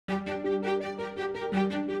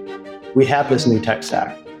we have this new tech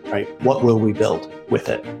stack, right? What will we build with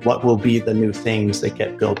it? What will be the new things that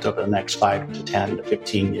get built over the next 5 to 10 to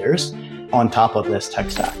 15 years on top of this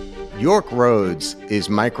tech stack? Yorke Rhodes is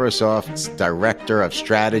Microsoft's Director of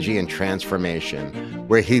Strategy and Transformation,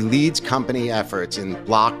 where he leads company efforts in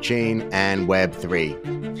blockchain and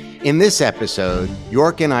Web3. In this episode,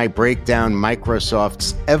 Yorke and I break down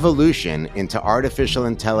Microsoft's evolution into artificial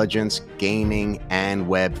intelligence, gaming, and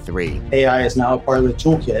Web3. AI is now a part of the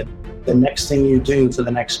toolkit. The next thing you do for the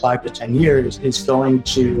next 5 to 10 years is going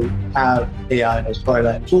to have AI as part of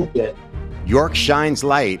that toolkit. Yorke shines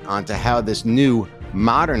light onto how this new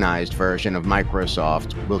modernized version of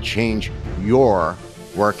Microsoft will change your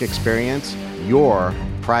work experience, your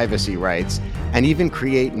privacy rights, and even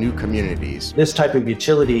create new communities. This type of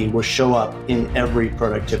utility will show up in every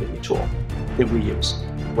productivity tool that we use.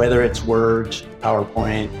 Whether it's Word,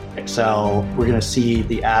 PowerPoint, Excel, we're going to see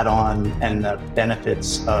the add-on and the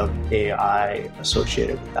benefits of AI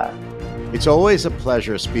associated with that. It's always a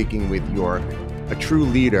pleasure speaking with Yorke, a true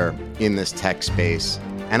leader in this tech space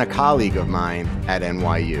and a colleague of mine at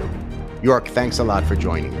NYU. Yorke, thanks a lot for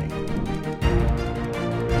joining me.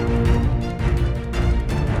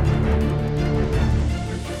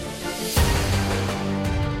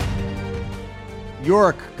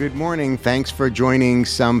 Yorke, good morning. Thanks for joining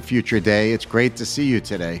Some Future Day. It's great to see you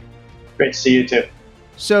today. Great to see you too.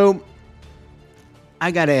 So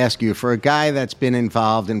I got to ask you, for a guy that's been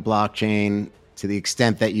involved in blockchain to the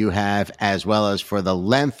extent that you have, as well as for the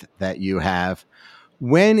length that you have,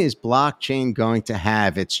 when is blockchain going to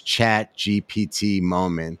have its Chat GPT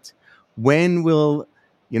moment? When will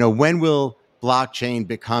blockchain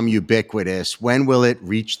become ubiquitous? When will it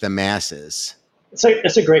reach the masses?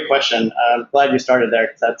 It's a great question. I'm glad you started there,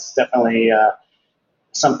 because that's definitely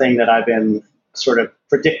something that I've been sort of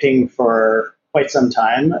predicting for quite some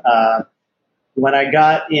time. When I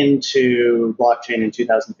got into blockchain in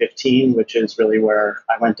 2015, which is really where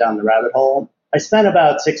I went down the rabbit hole, I spent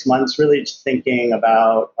about 6 months really just thinking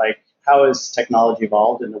about how has technology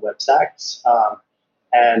evolved in the web stacks,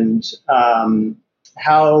 and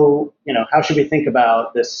how should we think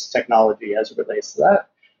about this technology as it relates to that.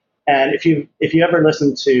 And if you ever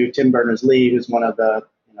listen to Tim Berners-Lee, who's one of the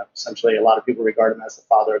essentially a lot of people regard him as the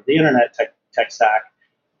father of the internet tech stack,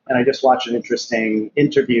 and I just watched an interesting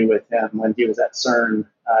interview with him when he was at CERN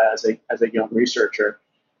as a young researcher,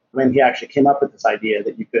 when he actually came up with this idea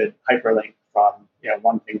that you could hyperlink from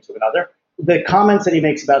one thing to another. The comments that he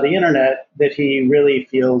makes about the internet that he really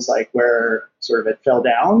feels like where sort of it fell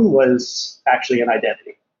down was actually an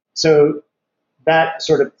identity. So that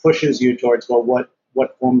sort of pushes you towards, well, what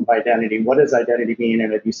form of identity? What does identity mean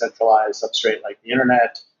in a decentralized substrate like the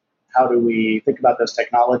internet? How do we think about those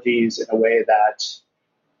technologies in a way that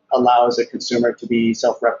allows a consumer to be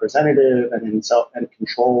self-representative and in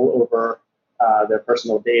control over their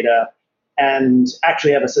personal data, and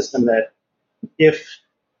actually have a system that, if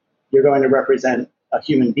you're going to represent a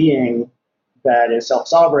human being that is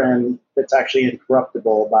self-sovereign, that's actually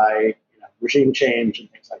incorruptible by regime change and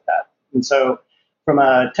things like that. And so from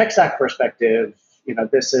a tech stack perspective,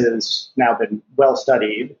 this has now been well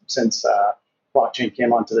studied since blockchain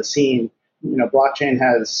came onto the scene. Blockchain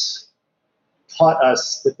has taught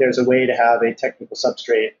us that there's a way to have a technical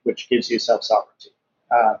substrate which gives you self-sovereignty.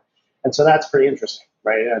 And so that's pretty interesting,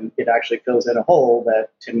 right? And it actually fills in a hole that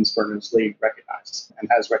Tim Berners-Lee recognized and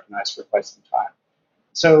has recognized for quite some time.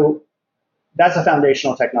 So that's a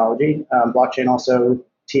foundational technology. Blockchain also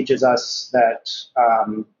teaches us that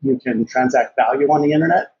you can transact value on the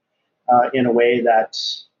internet in a way that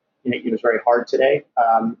is very hard today,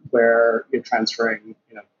 where you're transferring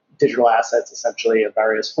digital assets essentially of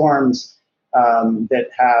various forms that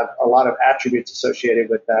have a lot of attributes associated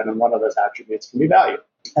with them, and one of those attributes can be value.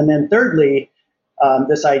 And then thirdly,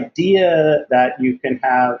 this idea that you can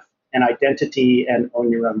have an identity and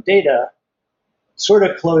own your own data sort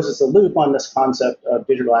of closes the loop on this concept of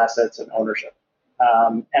digital assets and ownership.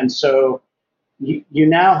 And so you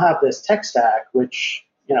now have this tech stack, which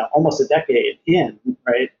almost a decade in,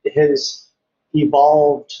 right, has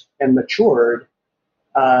evolved and matured.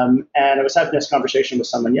 And I was having this conversation with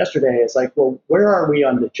someone yesterday. It's like, well, where are we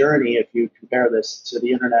on the journey if you compare this to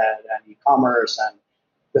the internet and e-commerce and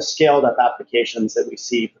the scaled up applications that we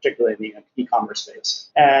see, particularly in the e-commerce space?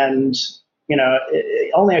 And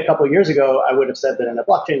only a couple of years ago, I would have said that in the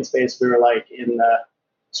blockchain space, we were in the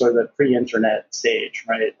sort of the pre-internet stage,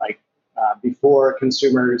 right? Before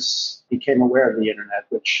consumers became aware of the internet,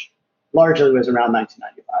 which largely was around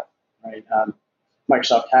 1995, right?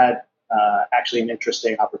 Microsoft had actually an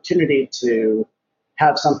interesting opportunity to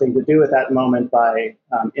have something to do with that moment by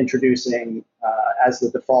introducing as the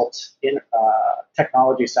default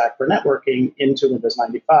technology stack for networking into Windows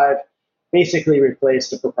 95, basically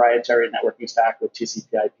replaced a proprietary networking stack with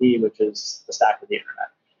TCP/IP, which is the stack of the internet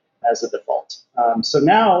as a default. So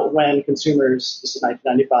now when consumers, this is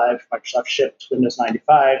 1995, Microsoft shipped Windows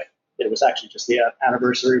 95. It was actually just the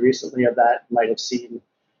anniversary recently of that. You might have seen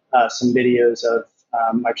some videos of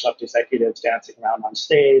Microsoft executives dancing around on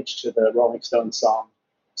stage to the Rolling Stones song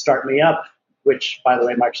Start Me Up, which, by the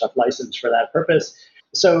way, Microsoft licensed for that purpose.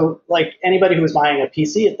 So like anybody who was buying a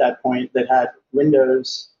PC at that point that had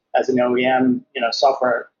Windows as an OEM,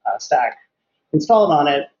 software stack installed on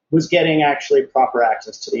it was getting actually proper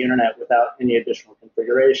access to the internet without any additional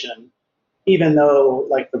configuration, even though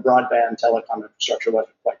like the broadband telecom infrastructure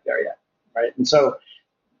wasn't quite there yet, right? And so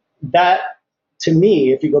that, to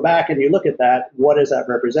me, if you go back and you look at that, what does that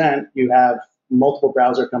represent? You have multiple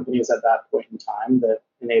browser companies at that point in time that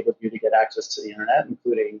enabled you to get access to the internet,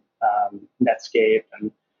 including Netscape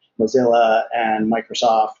and Mozilla and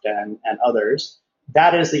Microsoft and others.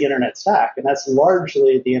 That is the internet stack, and that's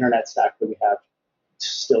largely the internet stack that we have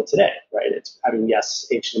still today, right? It's, I mean, yes,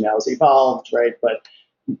 HTML has evolved, right?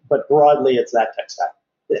 But broadly, it's that tech stack.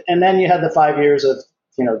 And then you had the 5 years of,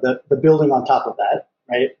 the building on top of that,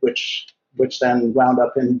 right? Which then wound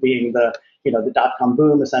up in being the dot-com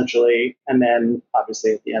boom, essentially. And then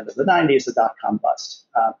obviously at the end of the 90s, the dot-com bust.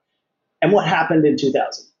 And what happened in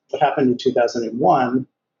 2000? What happened in 2001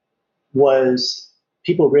 was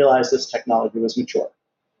people realized this technology was mature,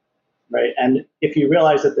 right? And if you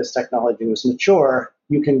realize that this technology was mature,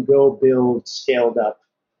 you can go build scaled up,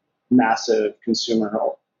 massive consumer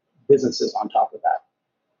businesses on top of that.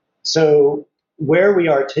 So where we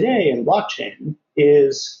are today in blockchain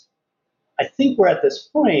is, I think we're at this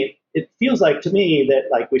point, it feels like to me that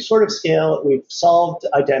like we sort of scale, we've solved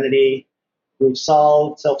identity, we've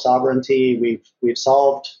solved self-sovereignty, we've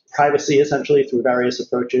solved privacy essentially through various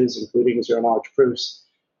approaches, including zero-knowledge proofs.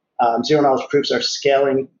 Zero-knowledge proofs are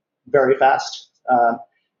scaling very fast,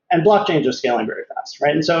 and blockchains are scaling very fast,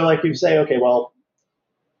 right? And so like you say, okay, well,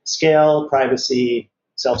 scale, privacy,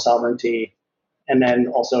 self-sovereignty, and then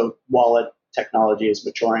also wallet technology is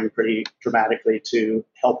maturing pretty dramatically to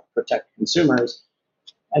help protect consumers.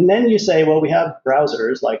 And then you say, well, we have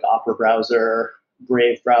browsers like Opera browser,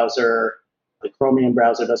 Brave browser. The Chromium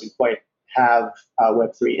browser doesn't quite have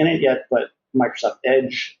Web3 in it yet, but Microsoft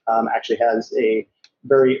Edge actually has a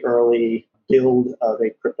very early build of a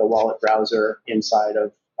crypto wallet browser inside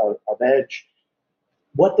of Edge.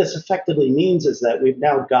 What this effectively means is that we've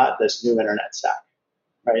now got this new internet stack,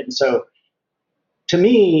 right? And so to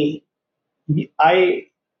me, I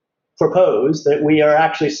propose that we are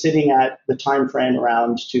actually sitting at the time frame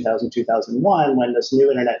around 2000, 2001 when this new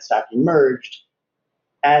internet stack emerged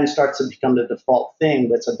and starts to become the default thing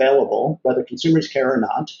that's available, whether consumers care or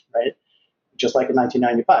not, right? Just like in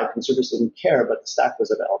 1995, consumers didn't care, but the stack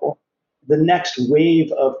was available. The next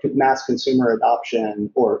wave of mass consumer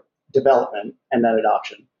adoption or development and then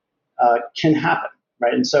adoption can happen,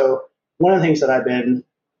 right? And so one of the things that I've been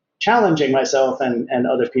challenging myself and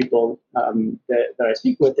other people that I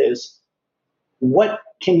speak with is, what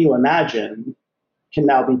can you imagine can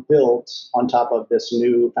now be built on top of this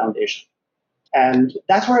new foundation? And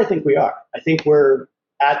that's where I think we are. I think we're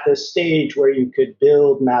at this stage where you could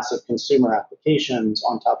build massive consumer applications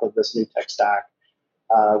on top of this new tech stack,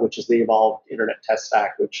 which is the evolved internet tech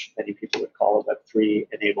stack, which many people would call a Web3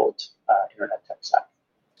 enabled internet tech stack.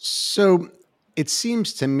 So it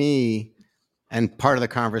seems to me, and part of the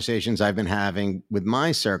conversations I've been having with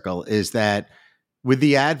my circle is that with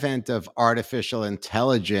the advent of artificial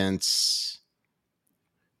intelligence,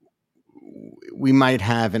 we might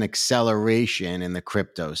have an acceleration in the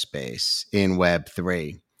crypto space in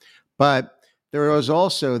Web3. But there is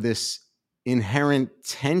also this inherent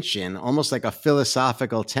tension, almost like a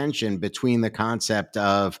philosophical tension between the concept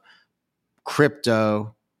of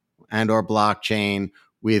crypto and or blockchain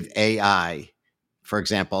with AI. For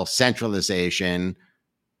example, centralization,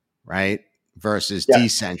 right, versus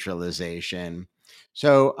decentralization.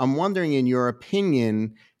 So I'm wondering, in your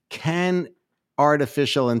opinion, can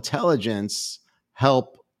artificial intelligence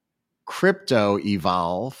help crypto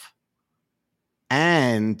evolve,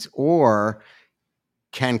 and or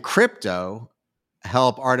can crypto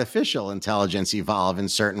help artificial intelligence evolve in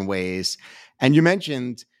certain ways? And you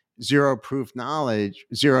mentioned zero knowledge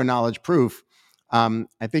proof. I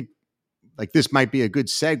think like this might be a good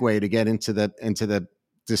segue to get into the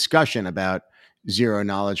discussion about zero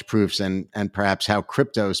knowledge proofs and perhaps how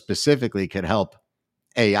crypto specifically could help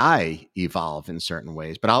AI evolve in certain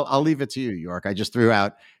ways. But I'll leave it to you, Yorke. I just threw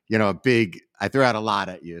out, I threw out a lot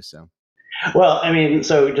at you. So Well, I mean,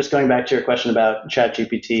 so just going back to your question about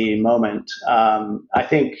ChatGPT moment, I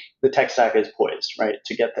think the tech stack is poised, right,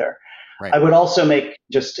 to get there. Right. I would also make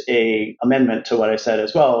just a amendment to what I said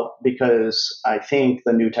as well, because I think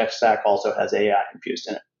the new tech stack also has AI infused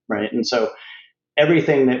in it, right? And so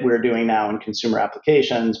everything that we're doing now in consumer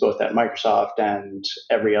applications, both at Microsoft and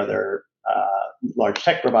every other large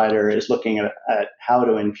tech provider, is looking at how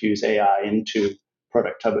to infuse AI into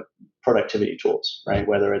productivity tools, right?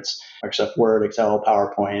 Whether it's Microsoft Word, Excel,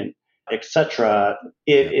 PowerPoint, etc.,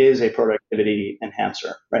 it Yep. is a productivity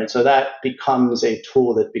enhancer, right? So that becomes a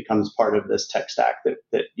tool that becomes part of this tech stack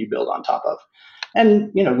that you build on top of.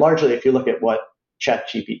 And largely, if you look at what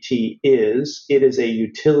ChatGPT is, it is a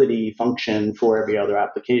utility function for every other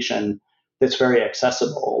application that's very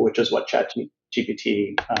accessible, which is what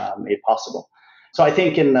ChatGPT made possible. So I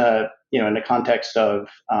think in the context of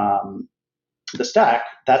the stack,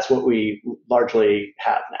 that's what we largely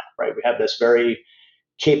have now, right? We have this very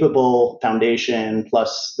capable foundation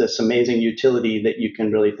plus this amazing utility that you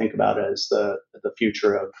can really think about as the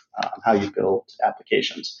future of how you build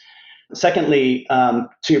applications. Secondly, to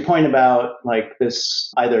your point about like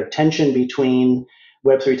this either tension between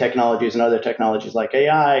Web3 technologies and other technologies like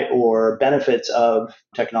AI or benefits of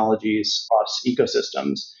technologies across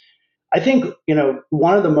ecosystems, I think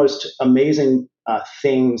one of the most amazing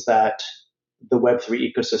things that the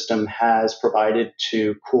Web3 ecosystem has provided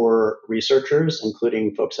to core researchers,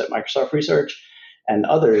 including folks at Microsoft Research and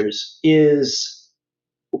others, is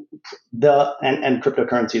and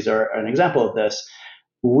cryptocurrencies are an example of this.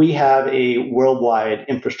 We have a worldwide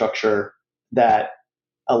infrastructure that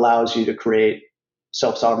allows you to create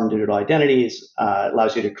self-sovereign digital identities,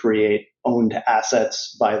 allows you to create owned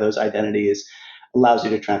assets by those identities, allows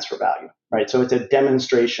you to transfer value, right? So it's a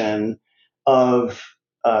demonstration of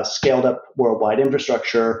a scaled up worldwide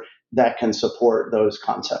infrastructure that can support those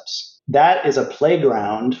concepts. That is a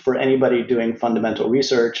playground for anybody doing fundamental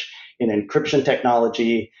research in encryption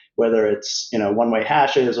technology, whether it's one-way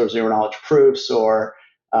hashes or zero knowledge proofs or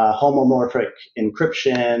homomorphic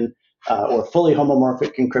encryption or fully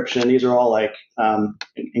homomorphic encryption. These are all like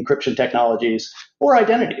encryption technologies or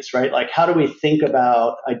identities, right? Like, how do we think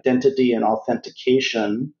about identity and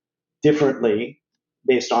authentication differently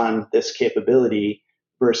based on this capability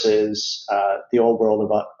versus the old world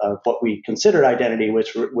of what we considered identity,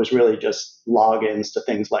 which was really just logins to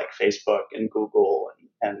things like Facebook and Google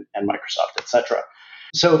and Microsoft, et cetera.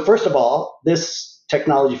 So first of all, this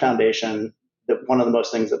technology foundation, one of the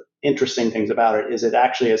most interesting things about it is it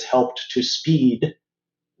actually has helped to speed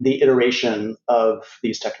the iteration of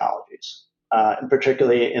these technologies. And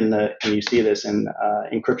particularly and you see this in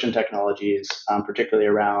encryption technologies, particularly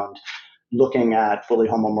around looking at fully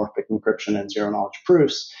homomorphic encryption and zero knowledge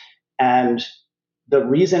proofs. And the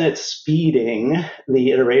reason it's speeding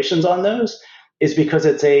the iterations on those is because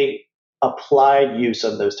it's a applied use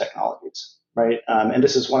of those technologies, right? And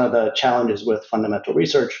this is one of the challenges with fundamental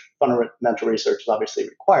research. Fundamental research is obviously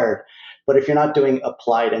required, but if you're not doing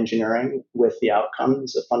applied engineering with the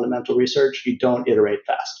outcomes of fundamental research, you don't iterate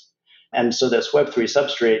fast. And so this Web3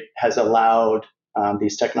 substrate has allowed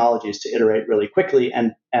these technologies to iterate really quickly,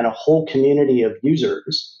 and a whole community of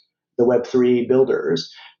users, the Web3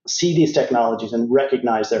 builders, see these technologies and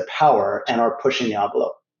recognize their power and are pushing the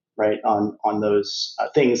envelope, right, on those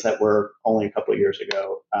things that were only a couple of years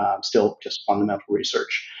ago still just fundamental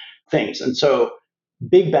research things. And so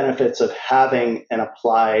big benefits of having an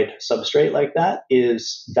applied substrate like that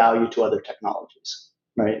is value to other technologies,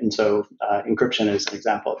 right? And so encryption is an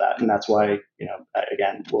example of that, and that's why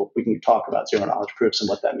again we can talk about zero knowledge proofs and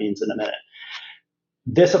what that means in a minute.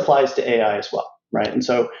 This applies to AI as well, right? And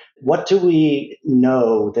so what do we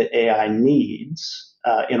know that AI needs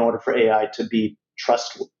in order for AI to be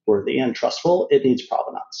trustworthy and trustful? It needs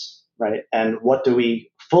provenance, right? And what do we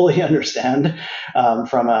fully understand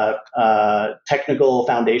from a technical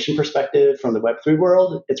foundation perspective from the Web3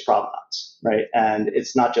 world? It's provenance, right? And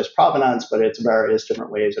it's not just provenance, but it's various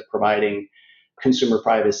different ways of providing consumer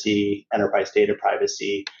privacy, enterprise data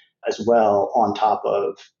privacy, as well on top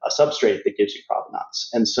of a substrate that gives you provenance.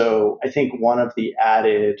 And so I think one of the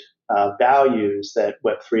added values that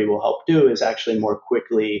Web3 will help do is actually more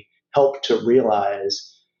quickly help to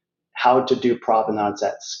realize how to do provenance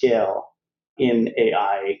at scale in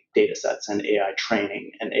AI data sets and AI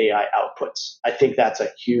training and AI outputs. I think that's a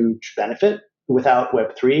huge benefit. Without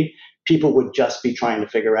Web3, people would just be trying to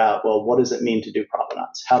figure out, well, what does it mean to do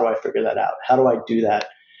provenance? How do I figure that out? How do I do that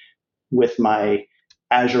with my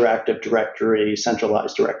Azure Active Directory,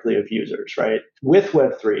 centralized directory of users, right? With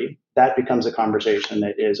Web3, that becomes a conversation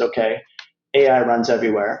that is, okay, AI runs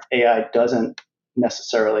everywhere. AI doesn't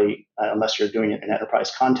necessarily, unless you're doing it in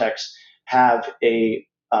enterprise context, have a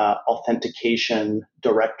authentication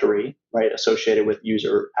directory, right, associated with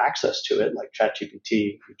user access to it, like ChatGPT,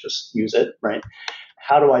 you just use it, right?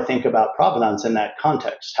 How do I think about provenance in that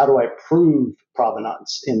context? How do I prove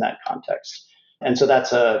provenance in that context? And so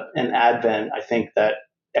that's an advent, I think, that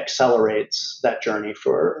accelerates that journey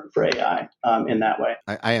for AI in that way.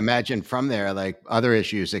 I imagine from there, like other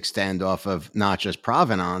issues extend off of not just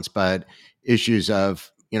provenance, but issues of,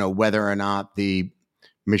 whether or not the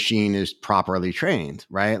machine is properly trained,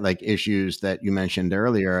 right? Like issues that you mentioned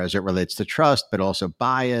earlier as it relates to trust, but also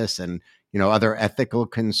bias and, other ethical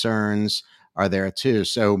concerns are there too.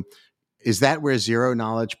 So is that where zero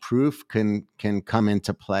knowledge proof can come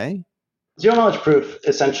into play? Zero knowledge proof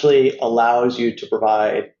essentially allows you to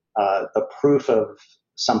provide the proof of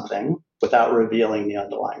something without revealing the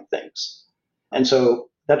underlying things. And so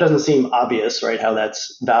that doesn't seem obvious, right? How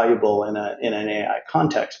that's valuable in an AI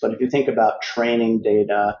context. But if you think about training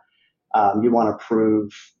data, you want to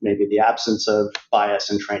prove maybe the absence of bias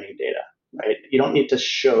in training data, right? You don't need to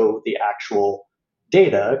show the actual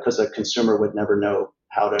data because a consumer would never know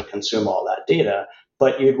how to consume all that data.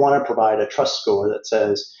 But you'd want to provide a trust score that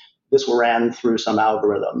says this ran through some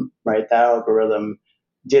algorithm, right? That algorithm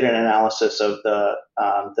did an analysis of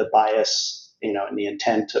the bias, and the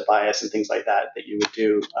intent to bias and things like that you would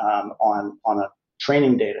do on a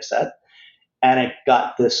training data set, and it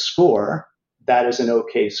got this score. That is an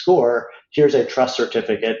okay score. Here's a trust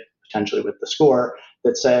certificate, potentially with the score,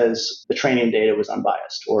 that says the training data was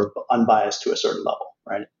unbiased or unbiased to a certain level,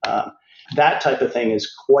 right? That type of thing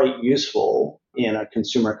is quite useful in a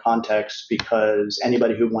consumer context because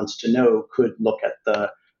anybody who wants to know could look at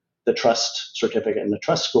the trust certificate and the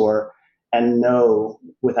trust score and know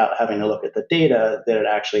without having to look at the data that it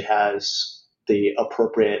actually has the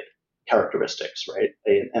appropriate characteristics, right?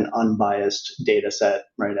 An unbiased data set,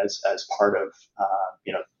 right? As part of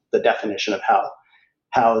the definition of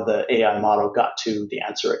how the AI model got to the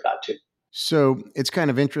answer it got to. So it's kind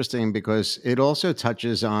of interesting because it also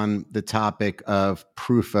touches on the topic of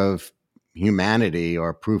proof of humanity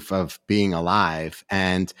or proof of being alive.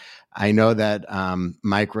 And I know that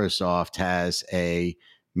Microsoft has a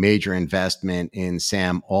major investment in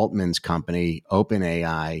Sam Altman's company,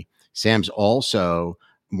 OpenAI. Sam's also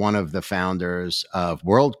one of the founders of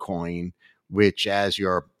WorldCoin, which, as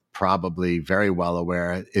you're probably very well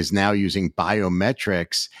aware, is now using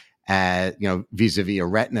biometrics vis-a-vis a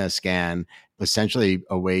retina scan, essentially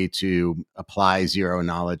a way to apply zero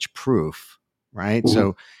knowledge proof, right? Mm-hmm.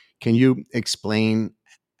 So can you explain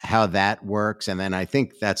how that works? And then I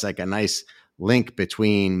think that's like a nice link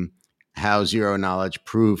between how zero knowledge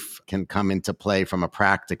proof can come into play from a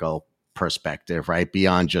practical perspective, right?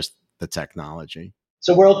 Beyond just the technology.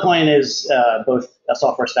 So WorldCoin is both a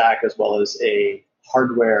software stack as well as a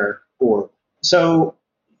hardware orb. So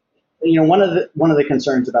one of the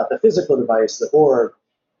concerns about the physical device, the orb,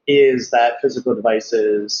 is that physical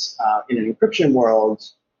devices in an encryption world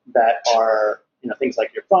that are things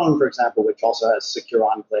like your phone, for example, which also has secure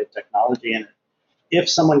enclave technology in it. If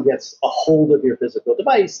someone gets a hold of your physical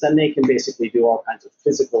device, then they can basically do all kinds of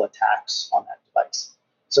physical attacks on that device.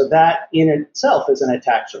 So that in itself is an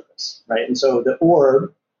attack surface, right? And so the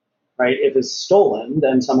orb, right, if it's stolen,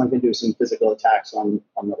 then someone can do some physical attacks on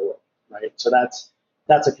the orb, right? So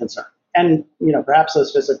that's a concern. And perhaps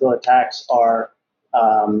those physical attacks are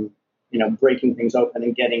breaking things open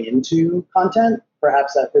and getting into content.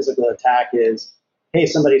 Perhaps that physical attack is, hey,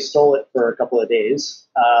 somebody stole it for a couple of days.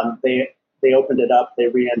 They opened it up, they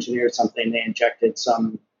re-engineered something, they injected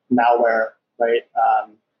some malware, right,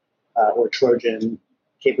 or Trojan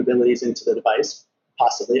capabilities into the device.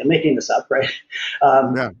 Possibly, I'm making this up, right?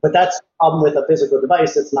 But that's the problem with a physical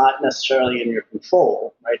device that's not necessarily in your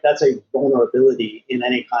control, right? That's a vulnerability in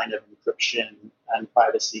any kind of encryption and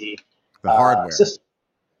privacy system.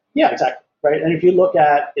 Yeah, exactly, right? And if you look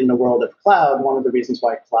at in the world of cloud, one of the reasons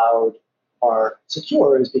why cloud are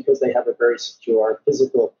secure is because they have a very secure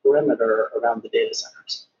physical perimeter around the data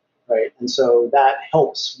centers, right? And so that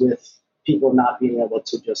helps with people not being able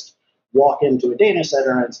to just walk into a data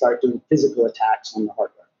center and start doing physical attacks on the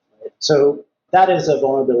hardware. Right? So that is a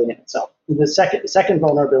vulnerability in itself. The second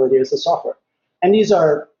vulnerability is the software. And these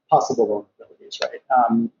are possible vulnerabilities, right?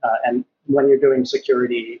 And when you're doing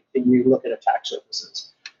security, you look at attack surfaces.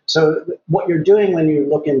 So what you're doing when you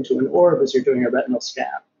look into an orb is you're doing a retinal scan,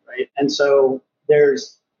 right? And so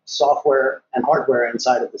there's software and hardware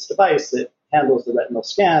inside of this device that handles the retinal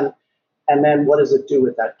scan. And then what does it do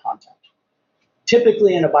with that content?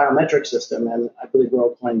 Typically in a biometric system, and I believe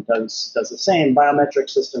WorldCoin does the same, biometric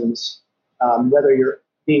systems, whether you're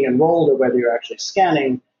being enrolled or whether you're actually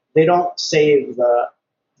scanning, they don't save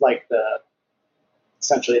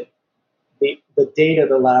essentially the data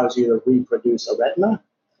that allows you to reproduce a retina,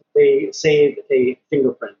 they save a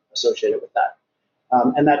fingerprint associated with that.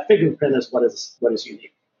 And that fingerprint is what is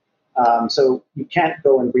unique. So you can't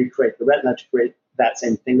go and recreate the retina to create that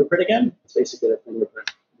same fingerprint again. It's basically the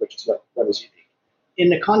fingerprint, which is what is unique. In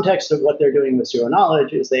the context of what they're doing with zero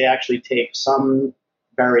knowledge is they actually take some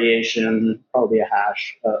variation, probably a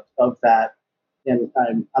hash of that. And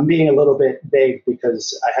I'm being a little bit vague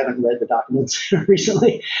because I haven't read the documents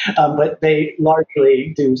recently, but they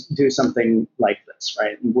largely do something like this,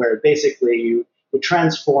 right? Where basically you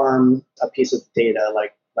transform a piece of data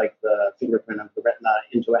like the fingerprint of the retina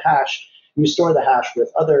into a hash. You store the hash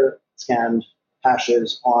with other scanned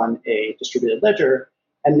hashes on a distributed ledger,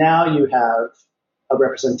 and now you have a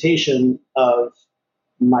representation of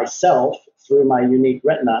myself through my unique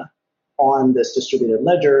retina on this distributed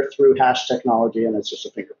ledger through hash technology, and it's just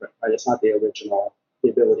a fingerprint, right? It's not the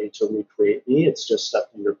ability to recreate me. It's just a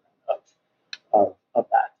fingerprint of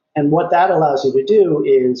that. And what that allows you to do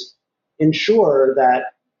is ensure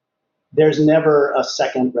that there's never a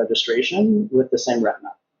second registration with the same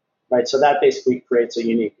retina, right? So that basically creates a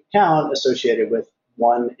unique account associated with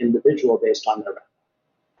one individual based on their retina.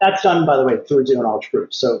 That's done, by the way, through zero knowledge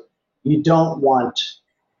proof. So you don't want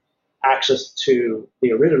access to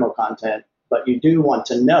the original content, but you do want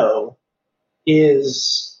to know,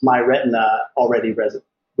 is my retina already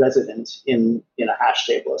resident in a hash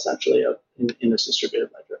table, essentially, in this distributed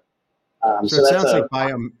ledger. So it sounds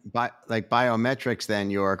like biometrics then,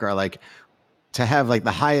 Yorke, are like to have like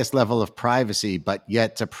the highest level of privacy, but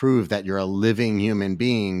yet to prove that you're a living human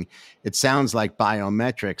being. It sounds like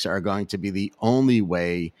biometrics are going to be the only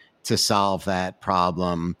way to solve that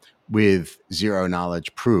problem with zero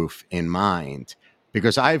knowledge proof in mind.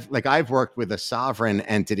 Because I've worked with a sovereign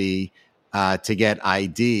entity to get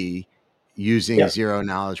ID using zero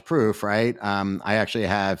knowledge proof, right? I actually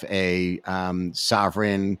have a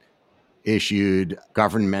sovereign issued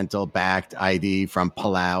governmental backed ID from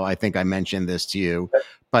Palau. I think I mentioned this to you,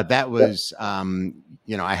 but that was,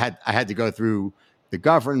 I had to go through the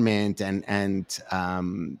government and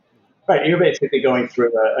right. You're basically going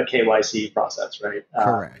through a KYC process, right?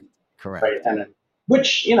 Correct. Right. And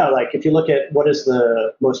which, like if you look at what is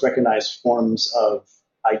the most recognized forms of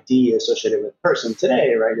ID associated with a person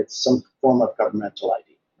today, right? It's some form of governmental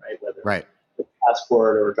ID, right? Whether it's a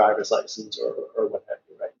passport or a driver's license or what have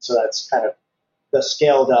you, right? So that's kind of the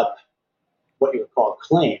scaled up, what you would call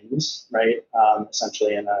claims, right?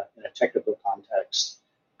 Essentially in a technical context,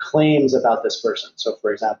 claims about this person. So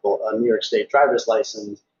for example, a New York State driver's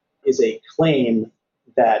license is a claim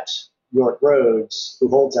that Yorke Rhodes, who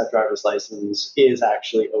holds that driver's license, is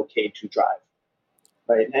actually okay to drive,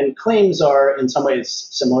 right? And claims are in some ways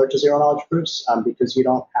similar to zero knowledge proofs because you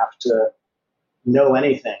don't have to know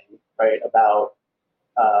anything, right, about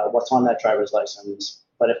what's on that driver's license.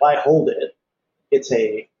 But if I hold it, it's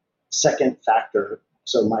a second factor.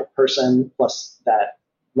 So my person plus that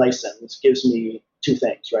license gives me two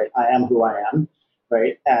things, right? I am who I am,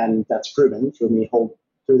 right? And that's proven through me hold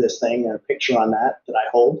through this thing and a picture on that I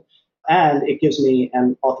hold. And it gives me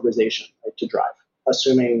an authorization, right, to drive,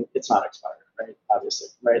 assuming it's not expired, right? Obviously,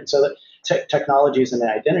 right? So the technologies in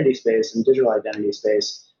the identity space and digital identity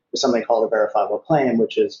space is something called a verifiable claim,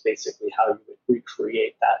 which is basically how you would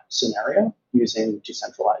recreate that scenario using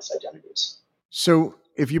decentralized identities. So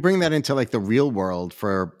if you bring that into like the real world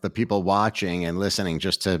for the people watching and listening,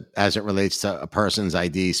 just to as it relates to a person's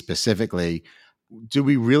ID specifically, do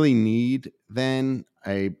we really need then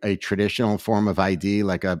a traditional form of ID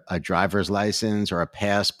like a driver's license or a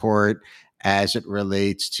passport as it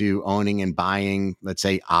relates to owning and buying, let's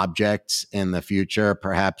say, objects in the future,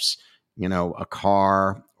 perhaps, a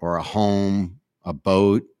car or a home, a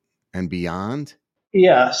boat and beyond?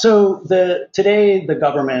 Yeah. So today a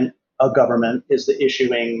government is the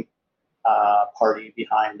issuing party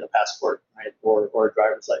behind a passport, right, or a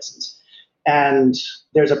driver's license, and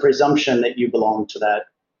there's a presumption that you belong to that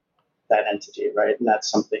entity, right, and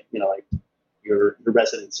that's something like your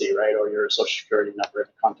residency, right, or your social security number in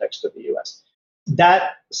the context of the U.S.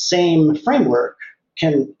 That same framework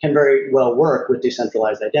can very well work with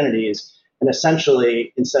decentralized identities, and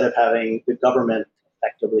essentially instead of having the government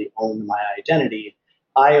effectively own my identity,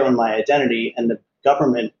 I own my identity, and the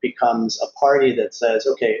government becomes a party that says,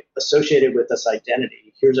 okay, associated with this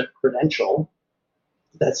identity, here's a credential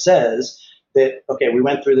that says that, okay, we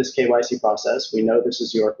went through this KYC process. We know this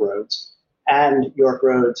is Yorke Rhodes, and Yorke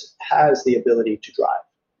Rhodes has the ability to drive,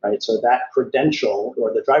 right? So that credential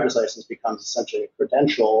or the driver's license becomes essentially a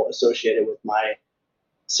credential associated with my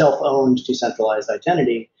self-owned decentralized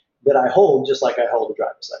identity that I hold just like I hold a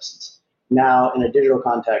driver's license. Now, in a digital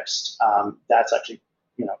context, that's actually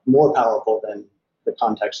more powerful than the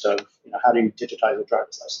context of, how do you digitize a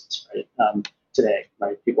driver's license, right? Today,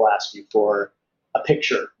 right? People ask you for a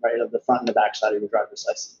picture, right, of the front and the back side of your driver's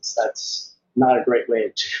license. That's not a great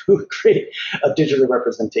way to create a digital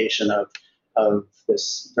representation of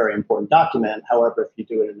this very important document. However, if you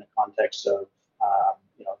do it in the context of a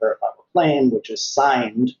verifiable claim, which is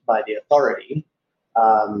signed by the authority,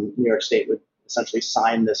 New York State would essentially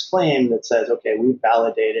sign this claim that says, okay, we've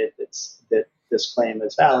validated that this claim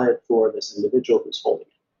is valid for this individual who's holding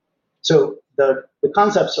it. So the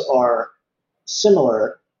concepts are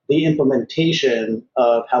similar. The implementation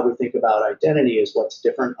of how we think about identity is what's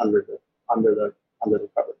different under the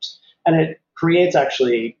covers, and it creates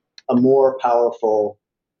actually a more powerful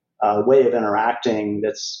way of interacting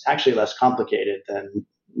that's actually less complicated than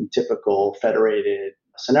typical federated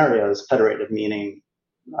scenarios. Federated meaning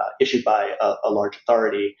issued by a large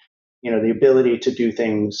authority. The ability to do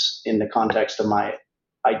things in the context of my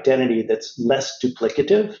identity that's less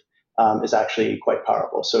duplicative is actually quite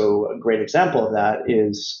powerful. So a great example of that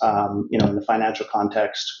is, in the financial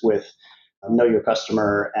context with Know Your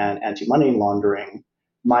Customer and anti-money laundering,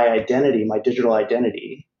 my identity, my digital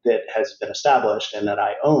identity that has been established and that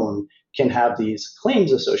I own can have these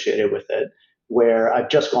claims associated with it, where I've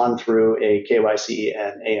just gone through a KYC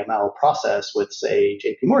and AML process with, say,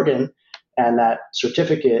 JP Morgan, and that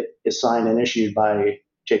certificate is signed and issued by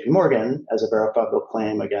JP Morgan as a verifiable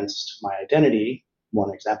claim against my identity,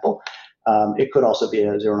 one example. It could also be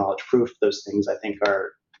a zero knowledge proof. Those things, I think,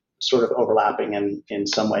 are sort of overlapping in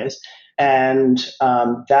some ways. And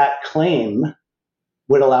that claim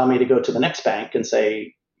would allow me to go to the next bank and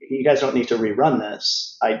say, you guys don't need to rerun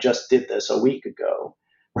this. I just did this a week ago,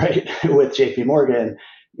 right? With JP Morgan,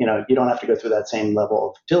 you don't have to go through that same level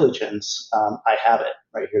of diligence. I have it,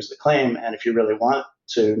 right? Here's the claim. And if you really want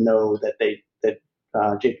to know that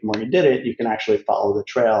JP Morgan did it, you can actually follow the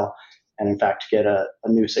trail and in fact get a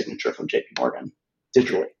new signature from JP Morgan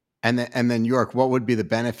digitally. And then Yorke, what would be the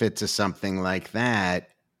benefit to something like that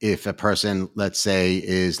if a person, let's say,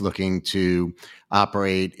 is looking to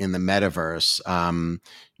operate in the metaverse?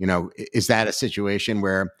 Is that a situation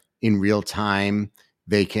where in real time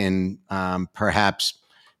they can perhaps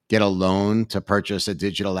get a loan to purchase a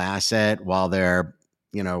digital asset while they're,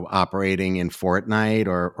 operating in Fortnite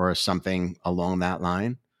or something along that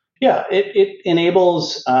line? Yeah, it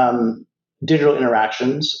enables digital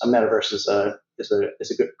interactions. A metaverse is a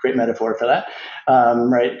great metaphor for that,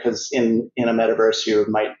 right? Because in a metaverse, you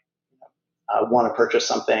might want to purchase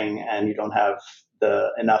something and you don't have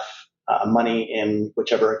enough money in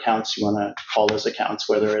whichever accounts you want to call those accounts,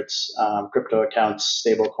 whether it's crypto accounts,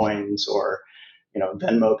 stable coins, or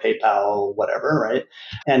Venmo, PayPal, whatever, right?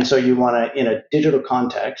 And so you want to, in a digital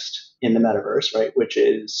context in the metaverse, right, which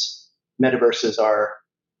is metaverses are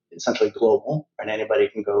essentially global, and anybody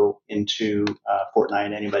can go into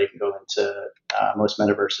Fortnite, anybody can go into most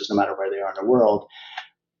metaverses, no matter where they are in the world.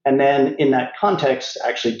 And then in that context,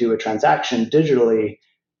 actually do a transaction digitally,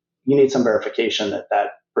 you need some verification that that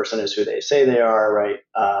person is who they say they are, right?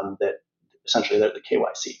 That essentially they're the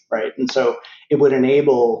KYC, right? And so it would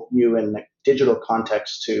enable you in the digital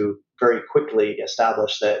context to very quickly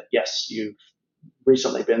establish that, yes, you've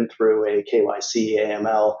recently been through a KYC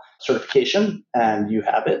AML certification and you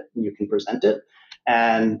have it, you can present it.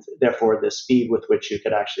 And therefore, the speed with which you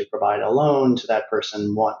could actually provide a loan to that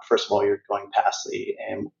person, first of all, you're going past the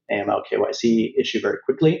AML KYC issue very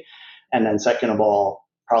quickly. And then second of all,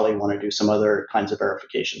 probably want to do some other kinds of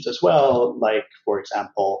verifications as well. Like, for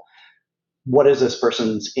example, what is this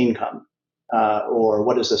person's income? Or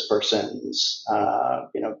what is this person's,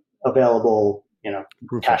 available,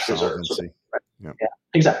 Proof cash of reserves? solvency. Right? Yep. Yeah,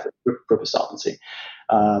 exactly. Proof of solvency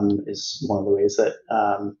is one of the ways that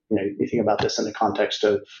you think about this in the context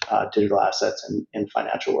of digital assets in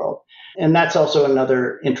financial world. And that's also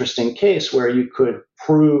another interesting case where you could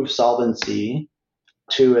prove solvency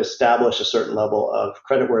to establish a certain level of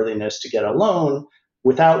creditworthiness to get a loan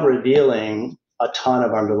without revealing a ton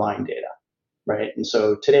of underlying data, right? And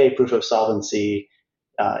so today, proof of solvency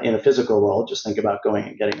in a physical world, just think about going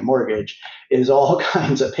and getting a mortgage, is all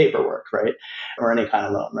kinds of paperwork, right? Or any kind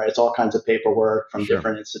of loan, right? It's all kinds of paperwork from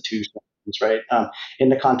different institutions, right? In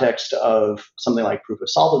the context of something like proof of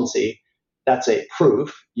solvency, that's a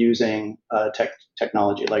proof using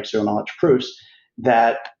technology like zero knowledge proofs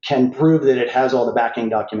that can prove that it has all the backing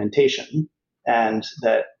documentation and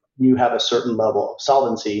that you have a certain level of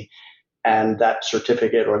solvency, and that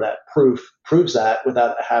certificate or that proof proves that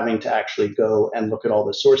without having to actually go and look at all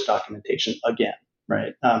the source documentation again,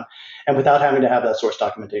 right? And without having to have that source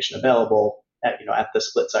documentation available at the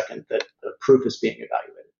split second that the proof is being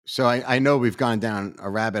evaluated. So I know we've gone down a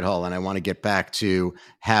rabbit hole, and I want to get back to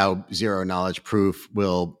how zero knowledge proof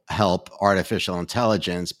will help artificial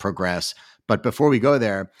intelligence progress. But before we go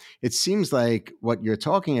there, it seems like what you're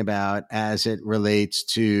talking about as it relates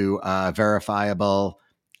to verifiable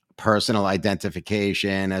personal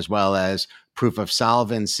identification as well as proof of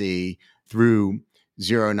solvency through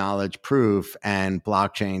zero knowledge proof and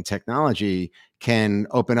blockchain technology can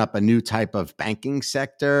open up a new type of banking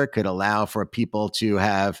sector, could allow for people to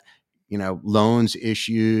have, loans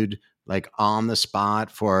issued like on the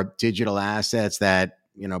spot for digital assets that,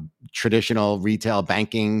 traditional retail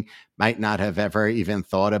banking might not have ever even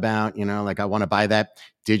thought about. Like, I want to buy that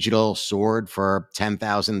digital sword for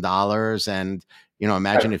 $10,000. And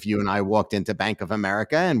imagine if you and I walked into Bank of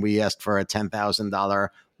America and we asked for a $10,000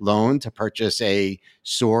 loan to purchase a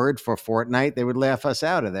sword for Fortnite, they would laugh us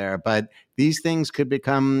out of there. But these things could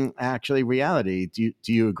become actually reality. Do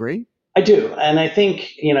you agree? I do, and I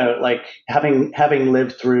think like having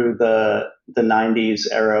lived through the '90s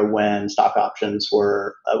era when stock options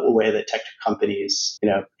were a way that tech companies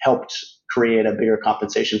helped create a bigger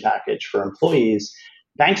compensation package for employees.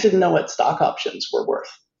 Banks didn't know what stock options were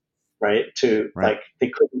worth, right? To Right. like they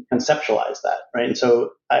couldn't conceptualize that, right? And so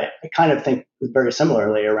I kind of think very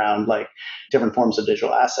similarly around like different forms of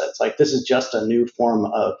digital assets. Like this is just a new form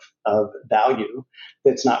of value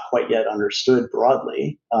that's not quite yet understood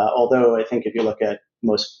broadly. Although I think if you look at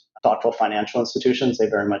most thoughtful financial institutions, they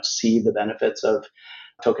very much see the benefits of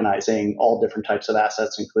tokenizing all different types of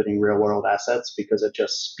assets, including real world assets, because it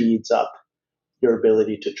just speeds up your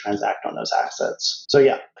ability to transact on those assets. So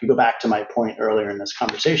yeah, if you go back to my point earlier in this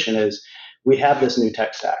conversation is we have this new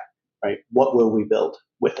tech stack, right? What will we build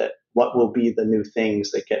with it? What will be the new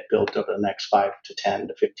things that get built over the next 5 to 10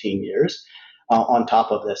 to 15 years on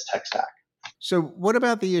top of this tech stack? So, what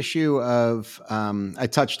about the issue of, I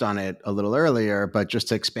touched on it a little earlier, but just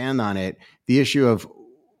to expand on it, the issue of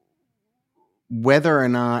whether or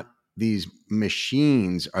not these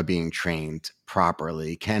machines are being trained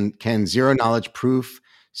properly. Can zero knowledge proof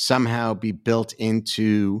somehow be built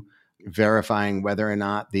into verifying whether or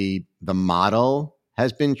not the model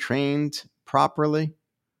has been trained properly?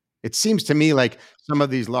 It seems to me like some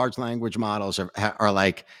of these large language models are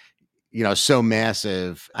like, so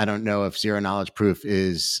massive. I don't know if zero knowledge proof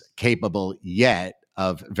is capable yet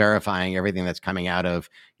of verifying everything that's coming out of,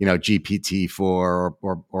 GPT-4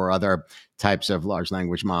 or other types of large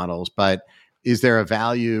language models. But is there a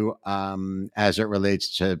value as it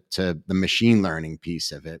relates to the machine learning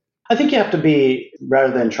piece of it? I think you have to be,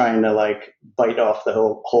 rather than trying to like bite off the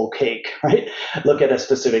whole cake, right? Look at a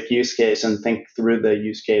specific use case and think through the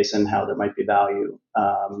use case and how there might be value,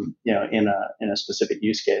 in a specific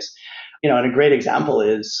use case. And a great example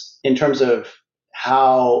is in terms of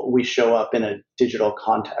how we show up in a digital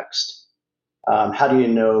context. How do you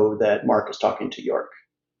know that Mark is talking to Yorke?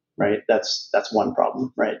 Right? That's one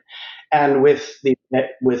problem, right? And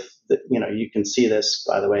you can see this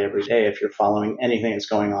by the way every day if you're following anything that's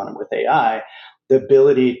going on with AI, the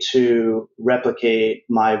ability to replicate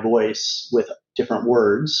my voice with different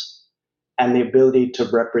words and the ability to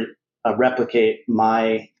replicate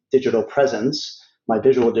my digital presence, my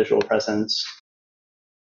visual digital presence,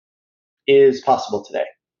 is possible today.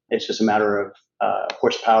 It's just a matter of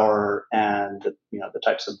horsepower and the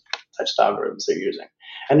types of algorithms they're using.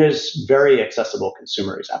 And there's very accessible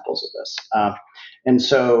consumer examples of this. And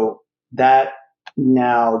so that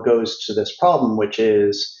now goes to this problem, which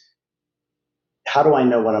is how do I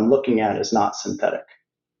know what I'm looking at is not synthetic?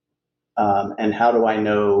 And how do I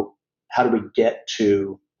know? How do we get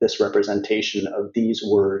to this representation of these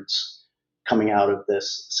words coming out of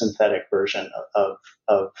this synthetic version of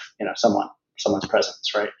someone's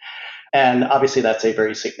presence, right? And obviously, that's a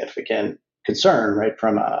very significant concern, right,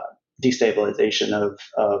 from a destabilization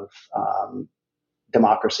of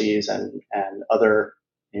democracies and other,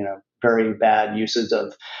 very bad uses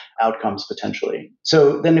of outcomes potentially.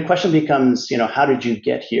 So then the question becomes, how did you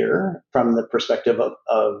get here from the perspective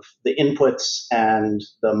of the inputs and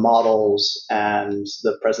the models and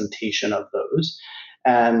the presentation of those?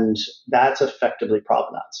 And that's effectively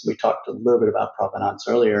provenance. We talked a little bit about provenance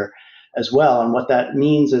earlier as well. And what that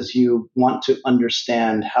means is you want to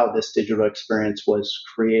understand how this digital experience was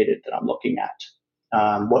created that I'm looking at.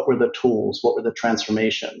 What were the tools? What were the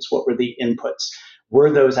transformations? What were the inputs? Were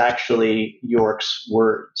those actually Yorke's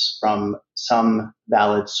words from some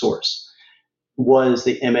valid source? Was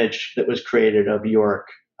the image that was created of Yorke,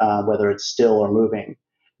 whether it's still or moving,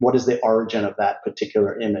 what is the origin of that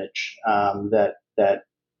particular image that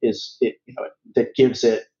gives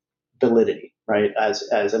it validity, right? As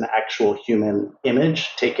an actual human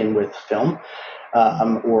image taken with film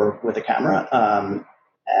or with a camera.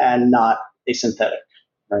 and not a synthetic,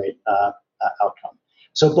 right, outcome.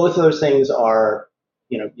 So both of those things are,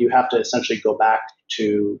 you have to essentially go back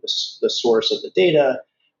to the source of the data,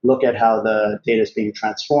 look at how the data is being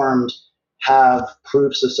transformed, have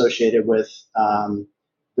proofs associated with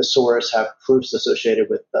the source, have proofs associated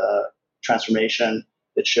with the transformation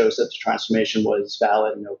that shows that the transformation was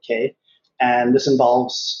valid and okay. And this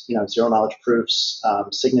involves, zero knowledge proofs,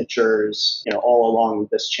 signatures, all along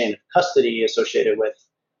this chain of custody associated with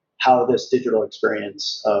how this digital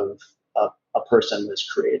experience of a person was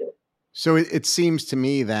created. So it seems to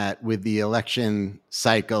me that with the election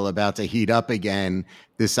cycle about to heat up again,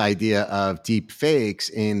 this idea of deep fakes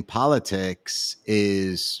in politics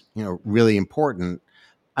is, really important.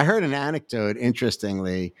 I heard an anecdote,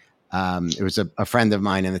 interestingly. It was a friend of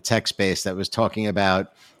mine in the tech space that was talking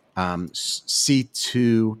about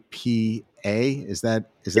C2PA. Is that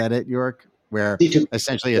it, Yorke? Where C2,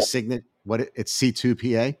 essentially a yeah. signet, it's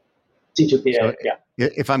C2PA? So C2PA, yeah.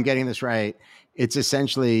 if I'm getting this right, it's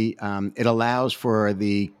essentially it allows for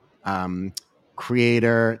the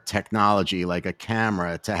creator technology, like a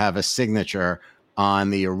camera, to have a signature on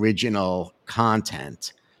the original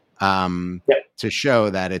content Yep, to show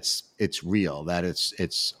that it's real, that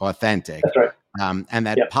it's authentic, that's right. and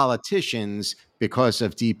that Yep, politicians, because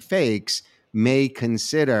of deep fakes, may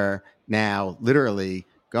consider now literally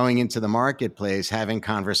going into the marketplace, having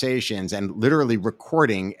conversations, and literally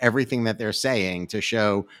recording everything that they're saying to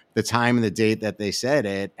show the time and the date that they said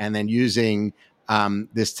it, and then using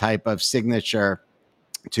this type of signature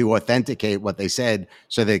to authenticate what they said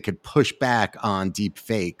so they could push back on deep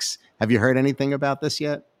fakes. Have you heard anything about this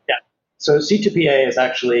yet? yeah. So C2PA is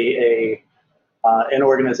actually an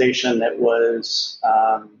organization that was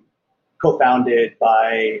co-founded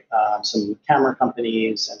by some camera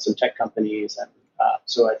companies and some tech companies, and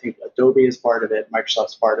so I think Adobe is part of it,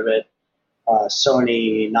 Microsoft's part of it,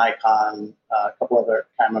 Sony, Nikon, a couple other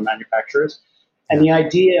camera manufacturers. And Yeah. the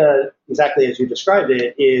idea, exactly as you described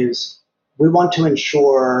it, is we want to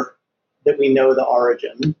ensure that we know the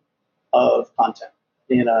origin of content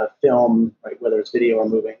in a film, right, whether it's video or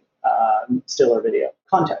moving, still or video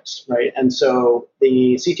context, right? And so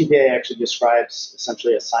the CTPA actually describes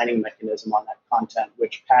essentially a signing mechanism on that content,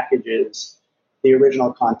 which packages the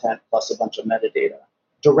original content plus a bunch of metadata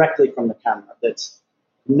directly from the camera that's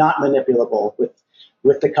not manipulable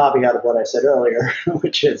with the caveat of what I said earlier,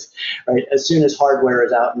 which is, right, as soon as hardware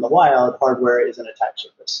is out in the wild, hardware is an attack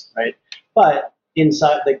surface, right? But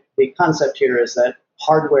inside the concept here is that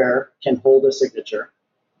hardware can hold a signature,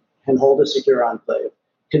 can hold a secure enclave,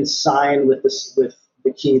 can sign with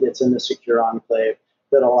the key that's in the secure enclave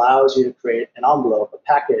that allows you to create an envelope, a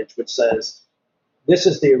package, which says, this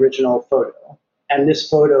is the original photo, and this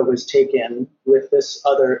photo was taken with this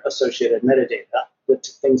other associated metadata, the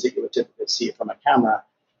things that you would typically see from a camera,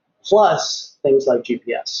 plus things like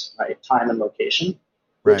GPS, right, time and location,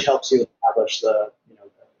 which Right. helps you establish the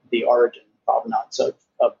origin provenance of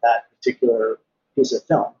that particular piece of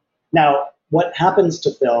film. Now, what happens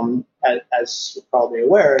to film, as you're probably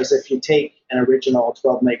aware, is if you take an original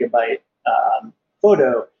 12 megabyte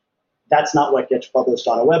photo, that's not what gets published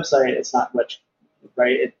on a website. It's not much,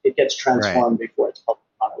 right? It gets Right. transformed before it's published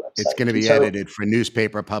on a It's website. going to And be so edited for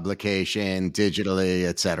newspaper publication, digitally,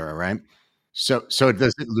 et cetera, right? So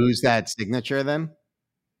does it lose that signature then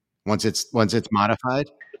once it's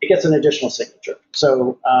modified? it gets an additional signature.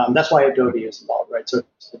 So that's why Adobe is involved, right? So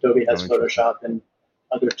Adobe Oh, has interesting. Photoshop and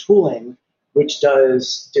other tooling which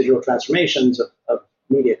does digital transformations of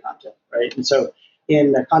media content, right? And so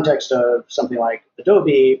in the context of something like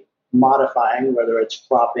Adobe, modifying, whether it's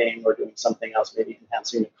cropping or doing something else, maybe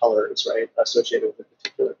enhancing the colors, right, associated with a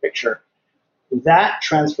particular picture, that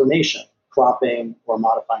transformation, cropping or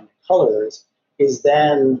modifying the colors, is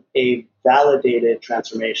then a validated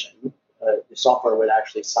transformation. The software would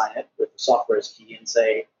actually sign it with the software's key and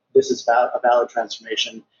say, this is a valid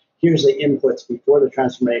transformation. Here's the inputs before the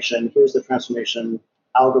transformation. Here's the transformation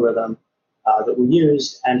algorithm that we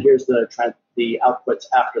used, and here's the outputs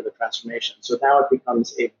after the transformation. So now it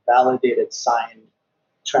becomes a validated, signed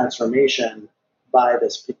transformation by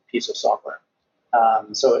this piece of software.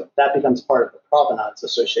 So that becomes part of the provenance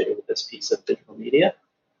associated with this piece of digital media.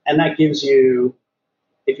 And that gives you,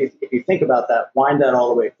 if you think about that, wind that all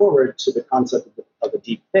the way forward to the concept of a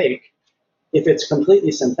deep fake. If it's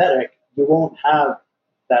completely synthetic, you won't have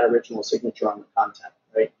that original signature on the content,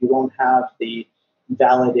 right? You won't have the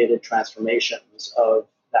validated transformations of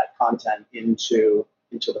that content into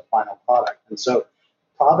the final product. And so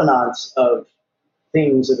provenance of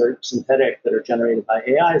things that are synthetic, that are generated by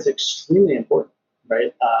AI, is extremely important,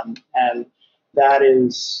 right? And that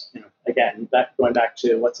is, again, going back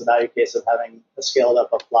to what's the value case of having a scaled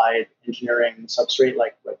up applied engineering substrate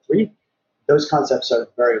like Web3, those concepts are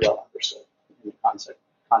very well understood in the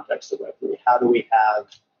context of Web3. How do we have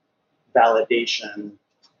validation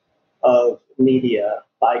of media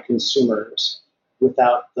by consumers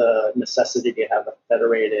without the necessity to have a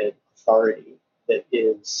federated authority that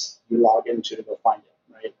is you log into to go find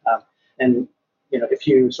it, right? And if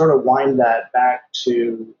you sort of wind that back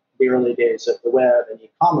to the early days of the web and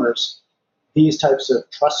e-commerce, these types of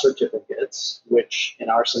trust certificates, which in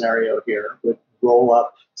our scenario here would roll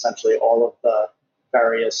up essentially all of the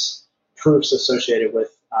various proofs associated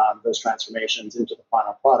with those transformations into the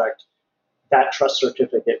final product, that trust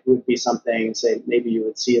certificate would be something, say, maybe you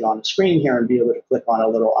would see it on the screen here and be able to click on a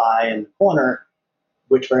little eye in the corner,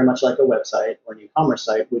 which very much like a website or an e-commerce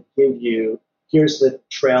site would give you, here's the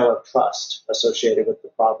trail of trust associated with the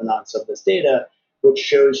provenance of this data, which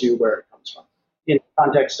shows you where it comes from. In the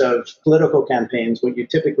context of political campaigns, what you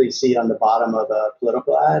typically see on the bottom of a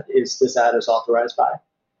political ad is this ad is authorized by.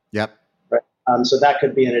 Yep. Right. So that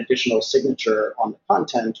could be an additional signature on the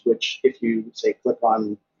content, which if you say click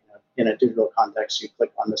on, in a digital context, you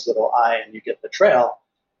click on this little eye and you get the trail,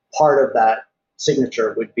 part of that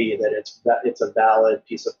signature would be that it's a valid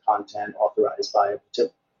piece of content authorized by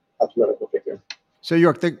a political figure. So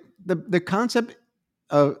Yorke, the concept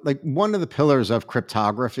of one of the pillars of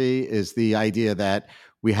cryptography is the idea that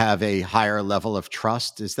we have a higher level of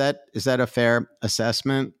trust. Is that a fair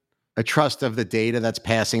assessment? A trust of the data that's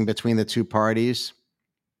passing between the two parties?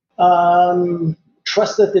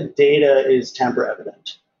 Trust that the data is tamper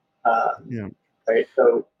evident. Yeah. Right.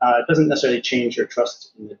 So it doesn't necessarily change your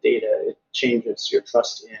trust in the data. It changes your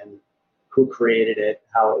trust in who created it,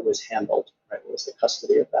 how it was handled, right? What was the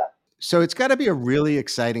custody of that? So it's got to be a really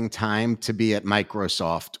exciting time to be at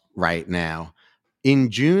Microsoft right now.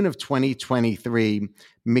 In June of 2023,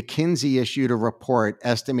 McKinsey issued a report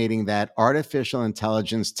estimating that artificial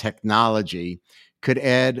intelligence technology could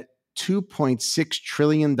add $2.6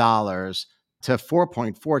 trillion to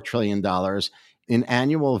 $4.4 trillion in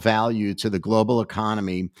annual value to the global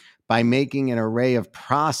economy by making an array of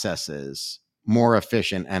processes more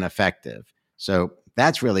efficient and effective. So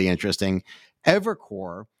that's really interesting.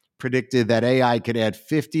 Evercore predicted that AI could add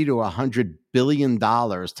 $50 to $100 billion to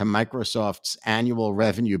Microsoft's annual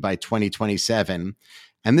revenue by 2027.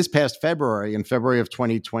 And this past February, in February of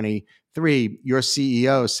 2023, your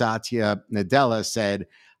CEO, Satya Nadella, said,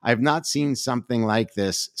 I've not seen something like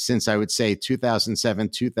this since I would say 2007,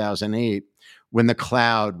 2008, when the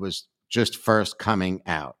cloud was just first coming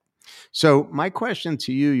out. So my question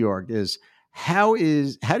to you, Yorke, is how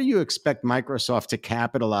do you expect Microsoft to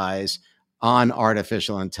capitalize on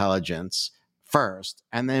artificial intelligence first,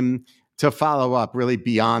 and then to follow up really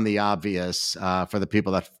beyond the obvious for the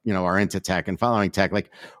people that are into tech and following tech, like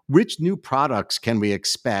which new products can we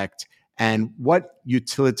expect and what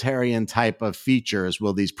utilitarian type of features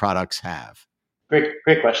will these products have?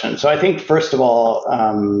 Great question. So I think first of all,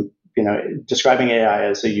 describing AI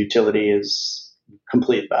as a utility is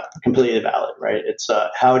completely valid, right? It's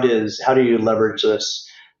how do you leverage this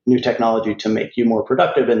new technology to make you more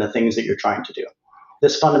productive in the things that you're trying to do.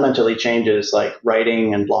 This fundamentally changes like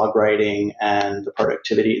writing and blog writing and the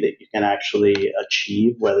productivity that you can actually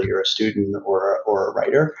achieve, whether you're a student or a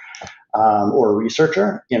writer or a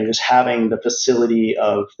researcher. Just having the facility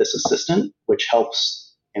of this assistant, which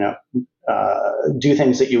helps do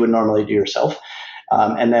things that you would normally do yourself.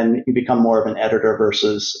 And then you become more of an editor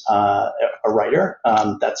versus a writer.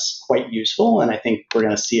 That's quite useful, and I think we're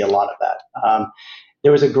going to see a lot of that.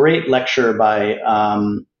 There was a great lecture by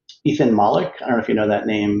Ethan Mollick. I don't know if you know that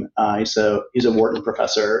name. He's a Wharton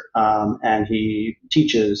professor, and he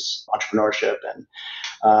teaches entrepreneurship,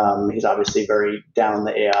 and he's obviously very down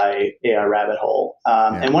the AI rabbit hole.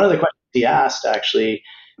 And one of the questions he asked actually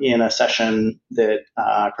in a session that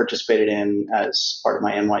I participated in as part of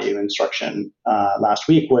my NYU instruction last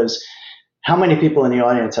week was, how many people in the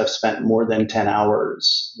audience have spent more than 10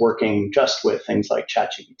 hours working just with things like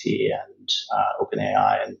ChatGPT and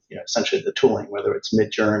OpenAI and essentially the tooling, whether it's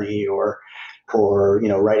Midjourney or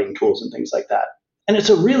writing tools and things like that. And it's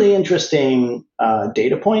a really interesting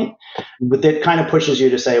data point, but that kind of pushes you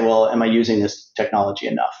to say, well, am I using this technology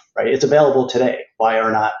enough, right? It's available today. Why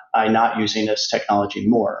are I not using this technology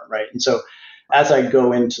more, right? And so as I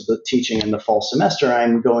go into the teaching in the fall semester,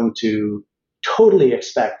 I'm going to totally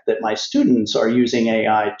expect that my students are using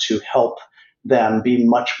AI to help them be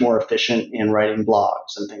much more efficient in writing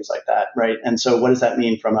blogs and things like that, right? And so what does that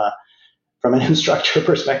mean from an instructor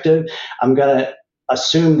perspective? I'm going to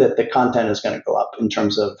assume that the content is going to go up in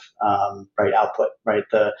terms of output, right?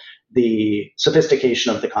 The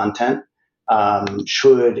sophistication of the content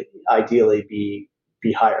should ideally be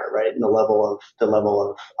higher, right? And the level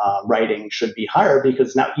of writing should be higher because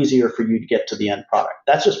it's now easier for you to get to the end product.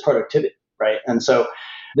 That's just productivity, right? And so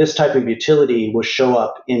this type of utility will show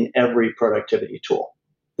up in every productivity tool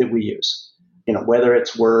that we use. Whether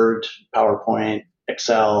it's Word, PowerPoint,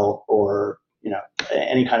 Excel, or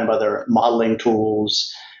any kind of other modeling tools,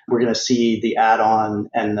 we're going to see the add-on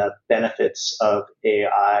and the benefits of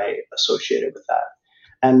AI associated with that.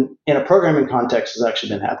 And in a programming context, it's actually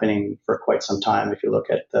been happening for quite some time. If you look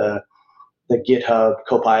at the GitHub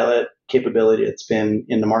Copilot capability, it's been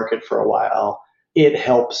in the market for a while. It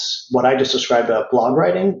helps what I just described about blog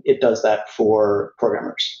writing. It does that for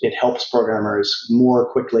programmers. It helps programmers more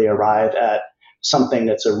quickly arrive at something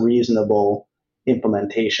that's a reasonable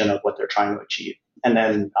implementation of what they're trying to achieve. And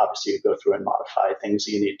then obviously you go through and modify things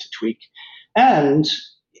that you need to tweak. And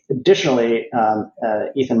additionally,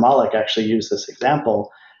 Ethan Mollick actually used this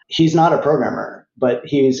example. He's not a programmer, but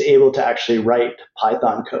he's able to actually write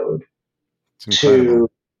Python code to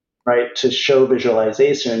show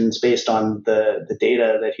visualizations based on the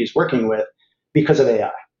data that he's working with because of AI,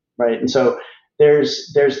 right? And so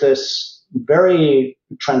there's this very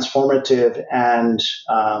transformative and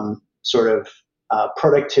sort of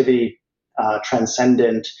productivity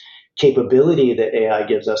transcendent capability that AI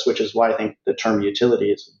gives us, which is why I think the term utility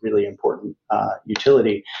is a really important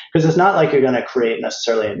utility, because it's not like you're going to create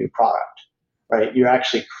necessarily a new product, right? You're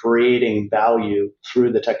actually creating value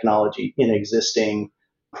through the technology in existing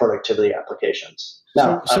productivity applications.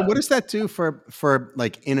 Now, So what does that do for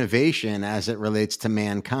like innovation as it relates to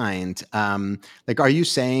mankind? Like, are you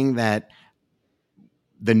saying that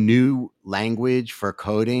the new language for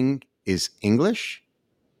coding is English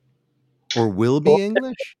or will be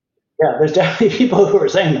English? yeah, there's definitely people who are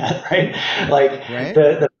saying that, right? Like Right?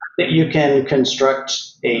 the fact that you can construct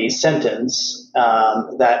a sentence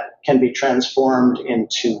that can be transformed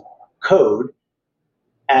into code,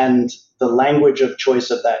 and the language of choice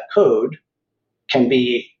of that code can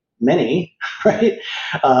be many, right?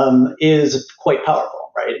 Is quite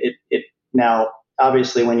powerful, right? It now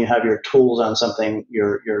obviously when you have your tools on something,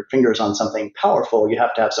 your fingers on something powerful, you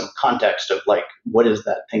have to have some context of like what is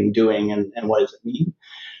that thing doing and what does it mean,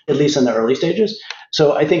 at least in the early stages.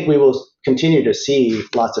 So I think we will continue to see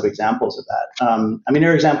lots of examples of that. I mean,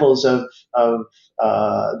 there are examples of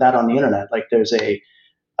that on the internet. Like there's I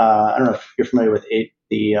don't know if you're familiar with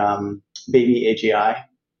the Baby AGI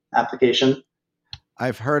application.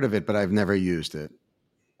 I've heard of it, but I've never used it.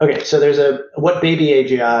 Okay, so there's what Baby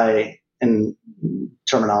AGI in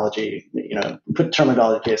terminology, put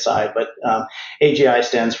terminology aside, but AGI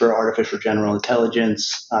stands for Artificial General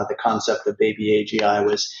Intelligence. The concept of Baby AGI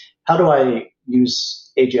was how do I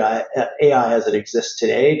use AI as it exists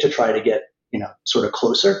today to try to get, sort of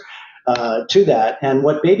closer to that. And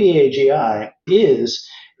what Baby AGI is,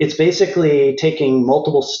 it's basically taking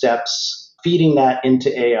multiple steps, feeding that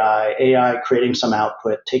into AI creating some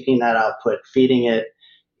output, taking that output, feeding it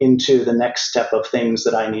into the next step of things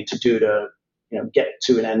that I need to do to get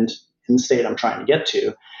to an end state I'm trying to get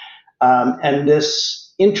to. And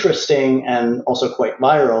this interesting and also quite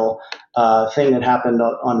viral thing that happened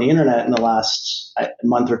on the internet in the last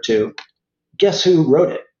month or two, guess who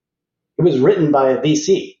wrote it? It was written by a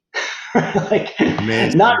VC, like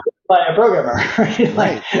Amazing. not by a programmer. Right?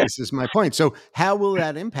 Right. This is my point. So how will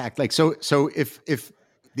that impact? Like, so if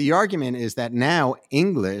the argument is that now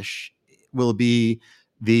English will be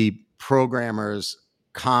the programmer's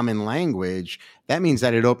common language, that means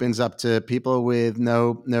that it opens up to people with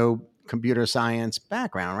no computer science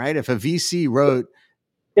background, right? If a VC wrote,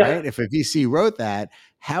 Yeah. right, if a VC wrote that,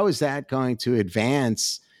 how is that going to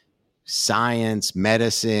advance science,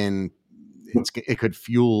 medicine? It could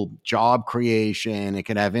fuel job creation. It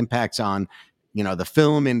could have impacts on, the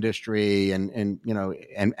film industry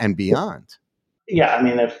and beyond. Yeah, I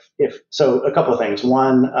mean, if so, a couple of things.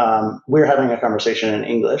 One, we're having a conversation in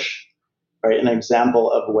English, right? An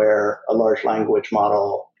example of where a large language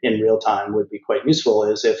model in real time would be quite useful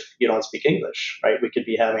is if you don't speak English, right? We could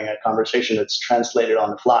be having a conversation that's translated on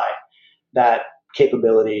the fly. That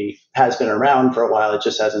capability has been around for a while. It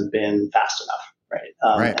just hasn't been fast enough,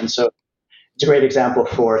 right? Right. And so it's a great example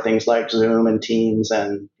for things like Zoom and Teams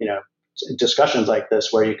and discussions like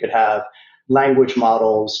this where you could have language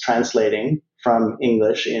models translating from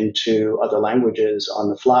English into other languages on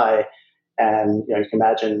the fly. And you can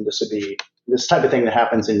imagine this would be this type of thing that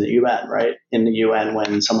happens in the UN, right? In the UN,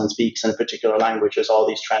 when someone speaks in a particular language, there's all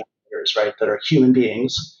these translators, right, that are human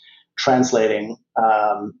beings translating,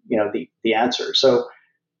 the answer. So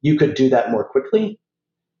you could do that more quickly,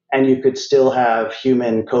 and you could still have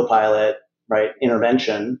human co-pilot, right,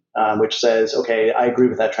 intervention, which says, okay, I agree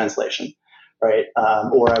with that translation. right?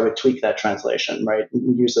 Or I would tweak that translation, right?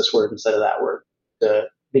 Use this word instead of that word.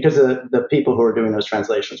 Because the people who are doing those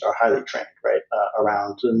translations are highly trained, right,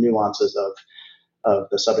 around the nuances of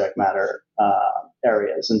the subject matter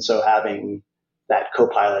areas. And so having that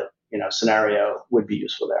co-pilot, scenario would be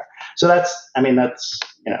useful there. So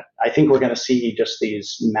I think we're going to see just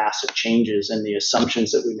these massive changes in the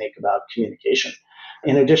assumptions that we make about communication.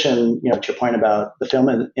 In addition, to your point about the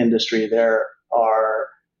film industry, there are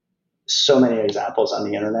so many examples on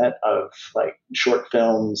the internet of like short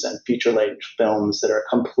films and feature length films that are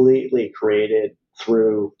completely created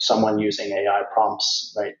through someone using AI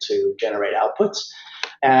prompts, right, to generate outputs.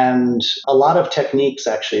 And a lot of techniques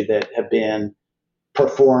actually that have been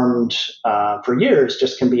performed for years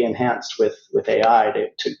just can be enhanced with AI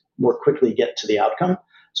to more quickly get to the outcome.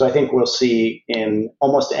 So I think we'll see in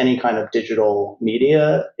almost any kind of digital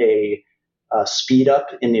media a speed up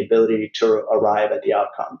in the ability to arrive at the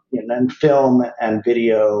outcome. And film and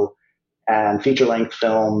video and feature length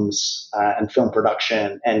films and film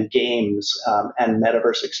production and games and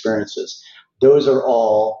metaverse experiences. Those are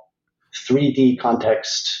all 3D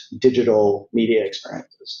context digital media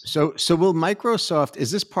experiences. So will Microsoft,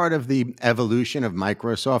 is this part of the evolution of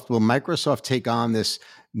Microsoft? Will Microsoft take on this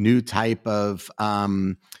new type of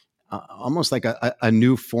almost like a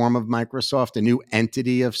new form of Microsoft, a new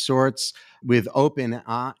entity of sorts, with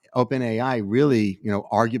OpenAI really,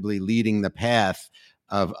 arguably leading the path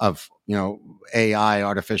of AI,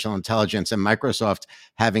 artificial intelligence, and Microsoft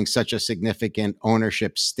having such a significant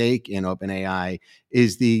ownership stake in OpenAI?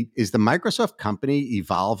 Is the Microsoft company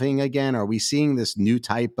evolving again? Are we seeing this new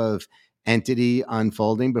type of entity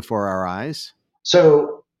unfolding before our eyes?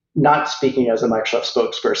 So, not speaking as a Microsoft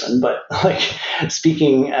spokesperson, but like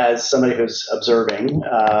speaking as somebody who's observing,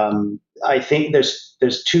 I think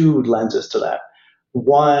there's two lenses to that.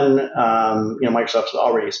 One, Microsoft's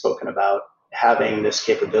already spoken about having this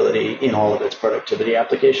capability in all of its productivity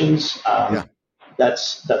applications. Yeah.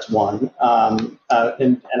 That's one. And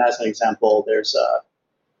as an example, there's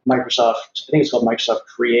Microsoft, I think it's called Microsoft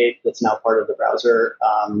Create, that's now part of the browser,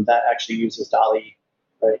 that actually uses DALL-E,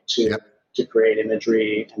 right, Yep. to create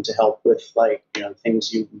imagery and to help with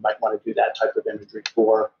things you might want to do that type of imagery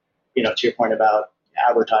for. To your point about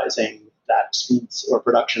advertising, that speeds, or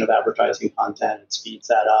production of advertising content, it speeds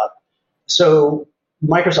that up. So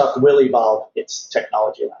Microsoft will evolve its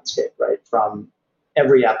technology landscape, right, from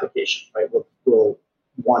every application, right, will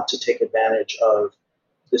want to take advantage of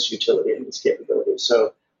this utility and these capabilities.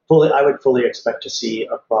 So I would fully expect to see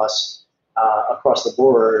across the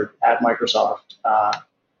board at Microsoft,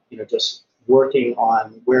 just working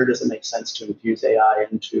on where does it make sense to infuse AI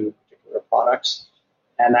into particular products.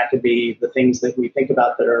 And that could be the things that we think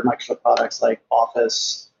about that are Microsoft products like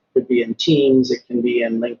Office. It could be in Teams, it can be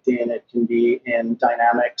in LinkedIn, it can be in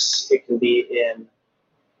Dynamics, it can be in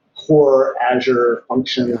core Azure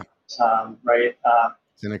functions, right?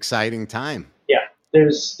 It's an exciting time. Yeah,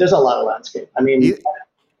 there's a lot of landscape. I mean,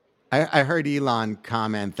 I heard Elon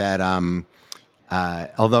comment that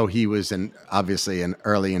although he was obviously an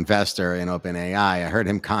early investor in OpenAI, I heard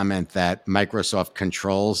him comment that Microsoft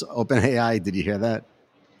controls OpenAI. Did you hear that?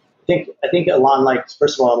 I think Elon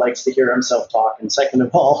first of all, likes to hear himself talk, and second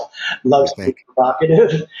of all, loves to be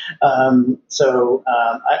provocative. I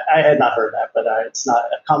had not heard that, but it's not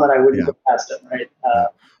a comment I wouldn't put past him, right?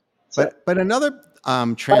 But another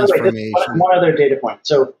By transformation. the way, one other data point.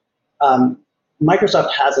 So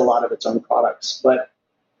Microsoft has a lot of its own products, but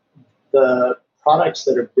the products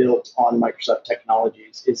that are built on Microsoft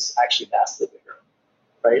technologies is actually vastly bigger,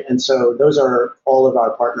 right? And so those are all of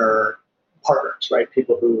our partners, right?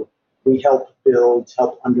 People who we help build,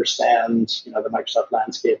 help understand, the Microsoft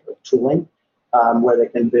landscape of tooling, where they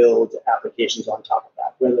can build applications on top of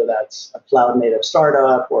that, whether that's a cloud native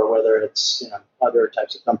startup or whether it's other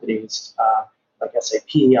types of companies. Like SAP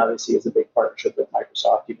obviously is a big partnership with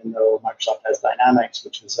Microsoft, even though Microsoft has Dynamics,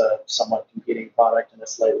 which is a somewhat competing product in a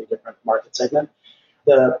slightly different market segment.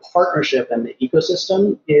 The partnership and the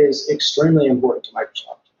ecosystem is extremely important to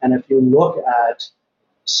Microsoft. And if you look at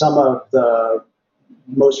some of the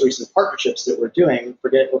most recent partnerships that we're doing,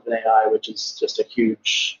 forget OpenAI, which is just a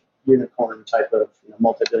huge unicorn type of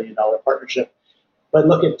multi-billion-dollar partnership, but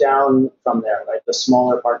look at down from there, right? The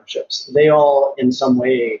smaller partnerships, they all in some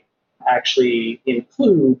way actually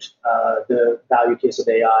include the value case of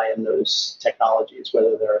AI in those technologies,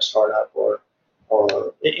 whether they're a startup or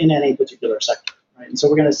in any particular sector, right? And so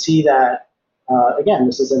we're going to see that, again,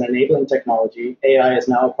 this is an enabling technology. AI is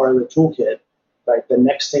now a part of the toolkit, right? The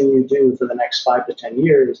next thing you do for the next 5 to 10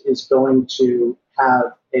 years is going to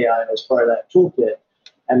have AI as part of that toolkit.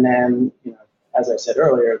 And then, as I said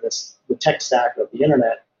earlier, the tech stack of the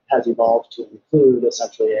internet has evolved to include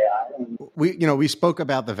essentially AI. And We spoke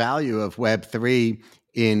about the value of Web3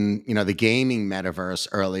 in, the gaming metaverse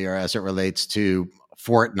earlier as it relates to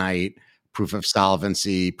Fortnite, proof of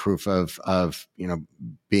solvency, proof of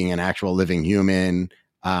being an actual living human,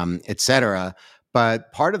 et cetera.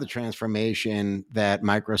 But part of the transformation that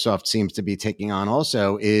Microsoft seems to be taking on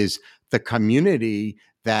also is the community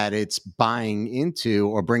that it's buying into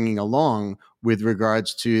or bringing along with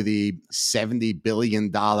regards to the $70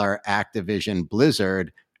 billion Activision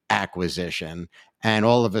Blizzard acquisition. And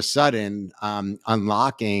all of a sudden,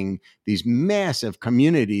 unlocking these massive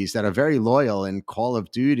communities that are very loyal in Call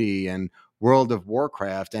of Duty and World of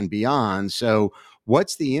Warcraft and beyond. So,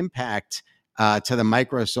 what's the impact to the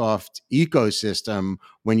Microsoft ecosystem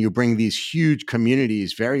when you bring these huge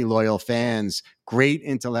communities, very loyal fans, great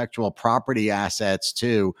intellectual property assets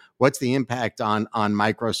too? What's the impact on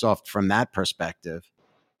Microsoft from that perspective?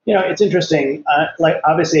 It's interesting. Like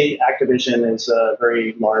obviously, Activision is a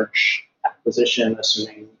very large acquisition,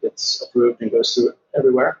 assuming it's approved and goes through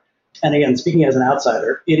everywhere. And again, speaking as an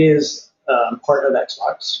outsider, it is part of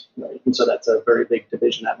Xbox, right? And so that's a very big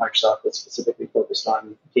division at Microsoft that's specifically focused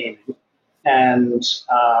on gaming. And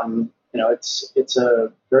it's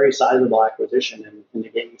a very sizable acquisition in the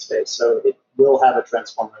gaming space. So it will have a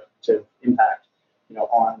transformative impact,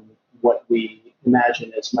 on what we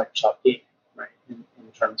imagine as Microsoft gaming, right? In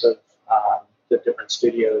terms of the different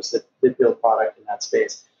studios that build product in that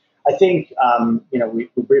space. I think we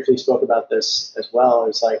briefly spoke about this as well.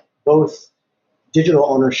 Is like both digital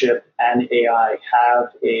ownership and AI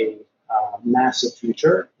have a massive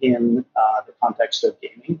future in the context of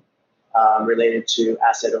gaming, related to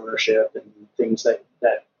asset ownership and things that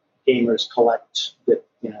gamers collect that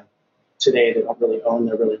today they don't really own,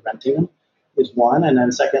 they're really renting them, is one. And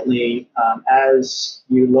then secondly, as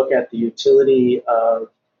you look at the utility of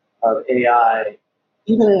AI,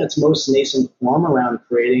 even in its most nascent form around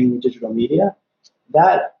creating digital media,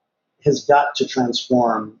 that has got to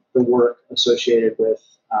transform the work associated with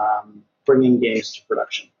bringing games to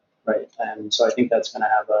production, right? And so I think that's going to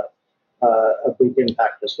have a big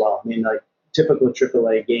impact as well. I mean, like typical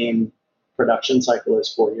AAA game production cycle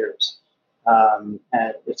is 4 years, and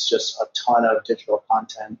it's just a ton of digital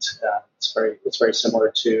content. It's very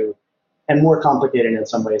similar to, and more complicated in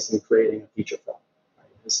some ways than creating a feature film. Right?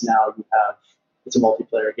 Because now it's a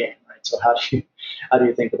multiplayer game, right? So how do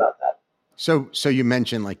you think about that? So you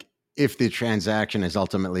mentioned like if the transaction is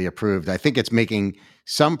ultimately approved, I think it's making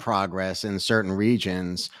some progress in certain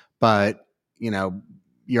regions, but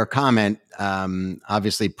your comment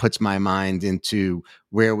obviously puts my mind into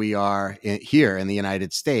where we are here in the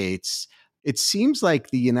United States. It seems like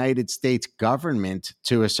the United States government,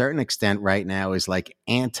 to a certain extent, right now is like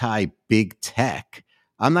anti big tech.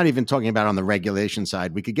 I'm not even talking about on the regulation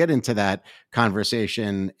side. We could get into that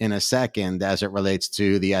conversation in a second as it relates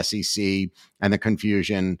to the SEC and the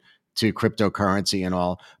confusion to cryptocurrency and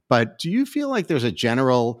all. But do you feel like there's a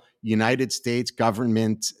general United States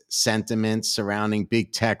government sentiment surrounding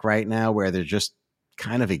big tech right now where they're just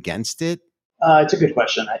kind of against it? It's a good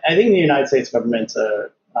question. I think the United States government's a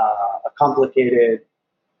complicated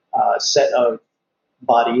set of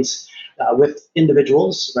bodies with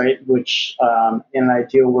individuals, right, which in an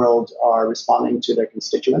ideal world are responding to their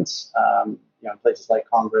constituents, in places like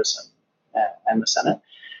Congress and the Senate.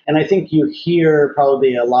 And I think you hear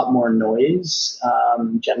probably a lot more noise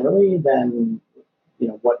generally than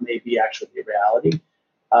what may be actually the reality.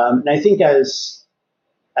 And I think as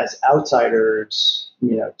outsiders,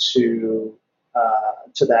 to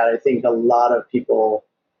that, I think a lot of people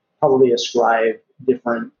probably ascribe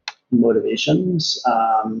different motivations.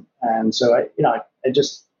 And so I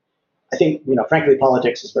think, frankly,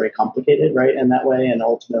 politics is very complicated, right, in that way. And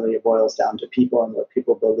ultimately it boils down to people and what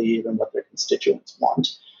people believe and what their constituents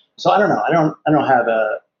want. So I don't know. I don't have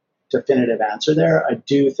a definitive answer there. I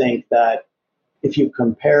do think that if you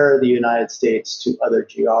compare the United States to other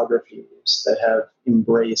geographies that have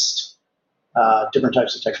embraced different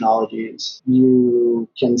types of technologies, you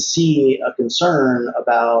can see a concern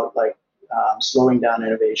about slowing down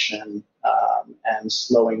innovation and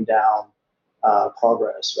slowing down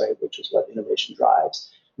progress, right? Which is what innovation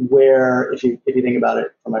drives. Where if you think about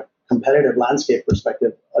it from a competitive landscape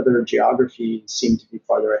perspective, other geographies seem to be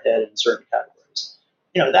farther ahead in certain categories.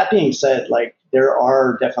 That being said, there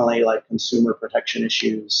are definitely consumer protection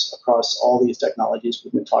issues across all these technologies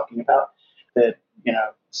we've been talking about that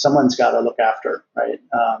someone's got to look after, right?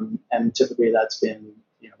 And typically that's been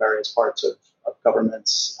various parts of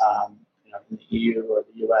governments, in the EU or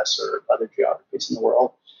the US or other geographies in the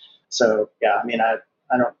world. So yeah, I mean, I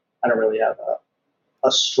don't really have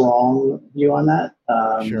a strong view on that.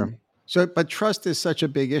 Sure. So, but trust is such a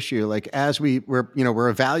big issue. Like as we're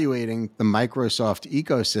evaluating the Microsoft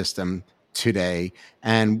ecosystem today,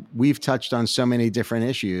 and we've touched on so many different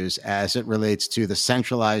issues as it relates to the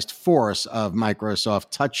centralized force of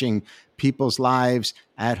Microsoft touching people's lives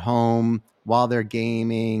at home while they're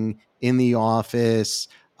gaming in the office.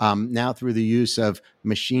 Now through the use of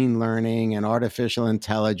machine learning and artificial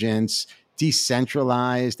intelligence,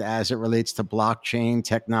 decentralized as it relates to blockchain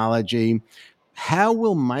technology. How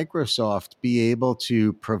will Microsoft be able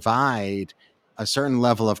to provide a certain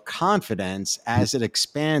level of confidence as it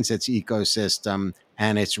expands its ecosystem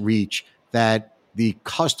and its reach that the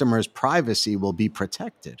customer's privacy will be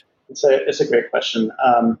protected? It's a great question.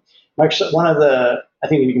 Microsoft, I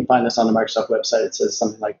think you can find this on the Microsoft website. It says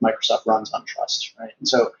something like Microsoft runs on trust, right? And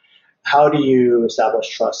so, how do you establish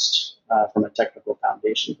trust from a technical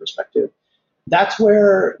foundation perspective? That's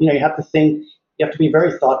where you have to think. You have to be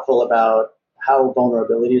very thoughtful about how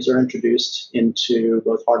vulnerabilities are introduced into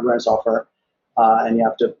both hardware and software, and you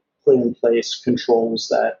have to put in place controls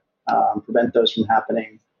that prevent those from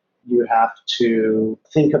happening. You have to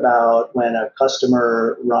think about when a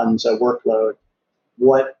customer runs a workload,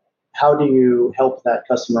 what how do you help that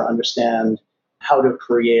customer understand how to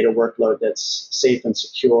create a workload that's safe and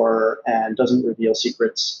secure and doesn't reveal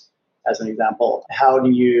secrets, as an example? How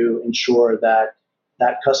do you ensure that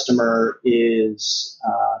that customer is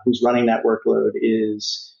who's running that workload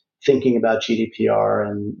is thinking about GDPR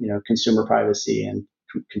and consumer privacy and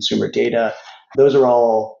consumer data? Those are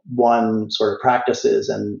all one sort of practices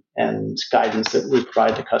and guidance that we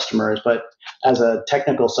provide to customers. But as a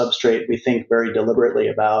technical substrate, we think very deliberately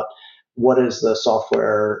about what does the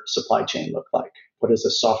software supply chain look like? What does the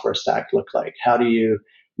software stack look like? How do you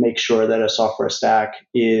make sure that a software stack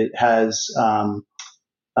has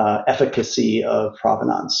efficacy of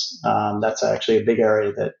provenance? That's actually a big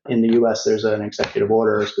area that in the U.S. there's an executive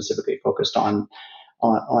order specifically focused on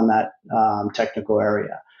that technical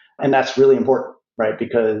area, and that's really important, right?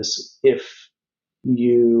 Because if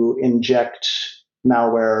you inject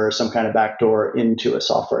malware or some kind of backdoor into a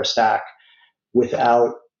software stack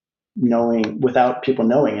without without people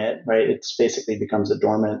knowing it, right, it's basically becomes a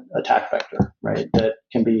dormant attack vector, right, that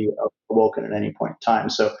can be awoken at any point in time.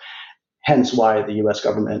 So hence why the US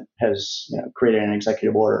government has created an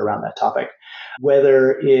executive order around that topic.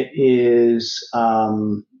 Whether it is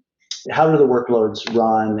how do the workloads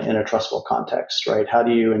run in a trustful context, right? How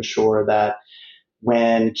do you ensure that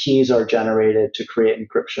when keys are generated to create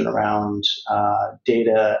encryption around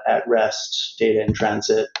data at rest, data in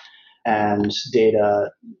transit, and data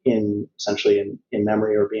in essentially in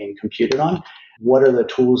memory or being computed on, what are the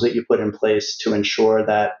tools that you put in place to ensure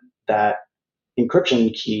that that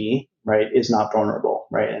encryption key, right, is not vulnerable,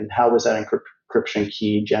 right? And how was that encryption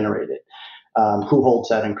key generated? Who holds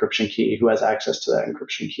that encryption key? Who has access to that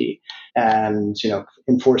encryption key? And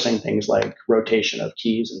enforcing things like rotation of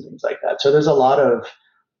keys and things like that. So there's a lot of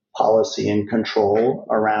policy and control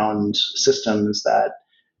around systems that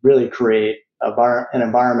really create an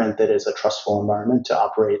environment that is a trustful environment to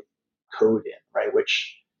operate code in, right?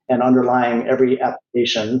 Which and underlying every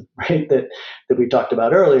application, right, that we talked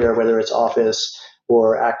about earlier, whether it's Office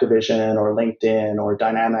or Activision or LinkedIn or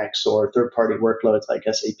Dynamics or third-party workloads like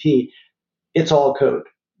SAP, it's all code,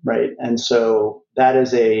 right? And so that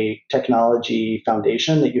is a technology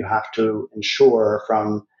foundation that you have to ensure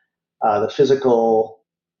from the physical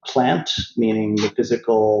plant, meaning the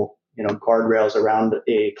physical guardrails around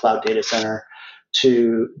a cloud data center,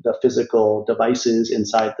 to the physical devices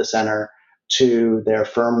inside the center, to their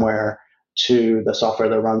firmware, to the software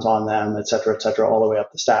that runs on them, et cetera, all the way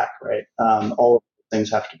up the stack, right? All of these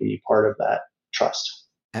things have to be part of that trust.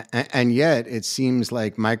 And yet, it seems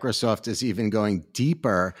like Microsoft is even going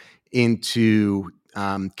deeper into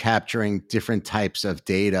capturing different types of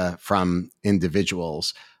data from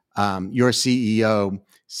individuals. Your CEO,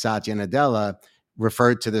 Satya Nadella,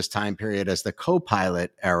 referred to this time period as the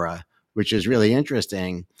co-pilot era, which is really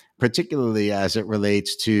interesting, particularly as it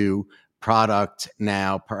relates to product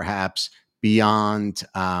now perhaps beyond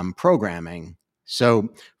programming. So,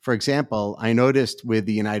 for example, I noticed with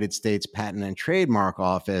the United States Patent and Trademark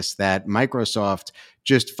Office that Microsoft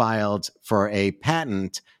just filed for a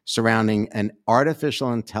patent surrounding an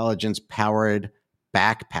artificial intelligence powered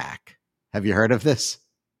backpack. Have you heard of this?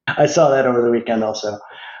 I saw that over the weekend also.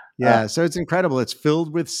 Yeah, so it's incredible. It's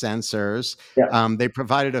filled with sensors. Yeah. They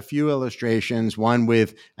provided a few illustrations, one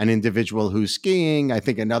with an individual who's skiing. I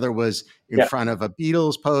think another was in front of a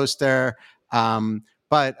Beatles poster.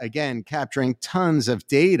 But again, capturing tons of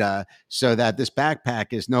data so that this backpack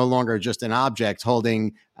is no longer just an object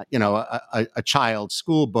holding, a child's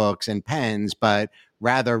school books and pens, but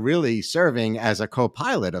rather really serving as a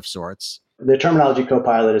co-pilot of sorts. The terminology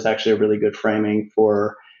co-pilot is actually a really good framing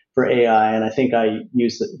for AI, and I think I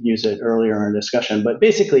used it earlier in our discussion. But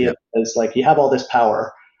basically, Yep. it's like you have all this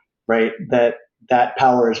power, right? That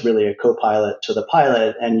power is really a co-pilot to the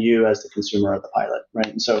pilot, and you as the consumer are the pilot, right?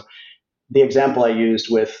 And so the example I used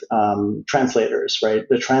with translators, right?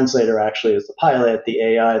 The translator actually is the pilot. The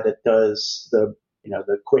AI that does the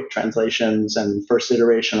quick translations and first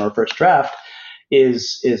iteration or first draft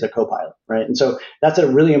is a co-pilot, right? And so that's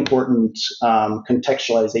a really important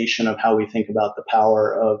contextualization of how we think about the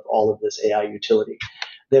power of all of this AI utility.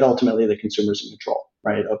 That ultimately the consumer's in control,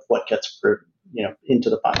 right, of what gets into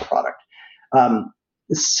the final product.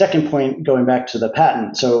 Second point, going back to the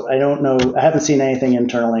patent. So I don't know, I haven't seen anything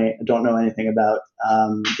internally. I don't know anything about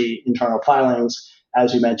the internal filings.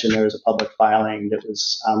 As you mentioned, there was a public filing that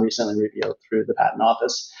was recently revealed through the patent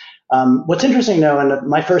office. What's interesting though, and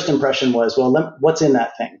my first impression was, well, what's in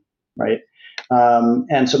that thing, right?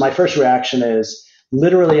 And so my first reaction is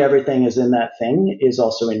literally everything is in that thing is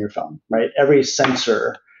also in your phone, right? Every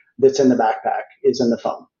sensor that's in the backpack is in the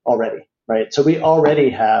phone already, right? So we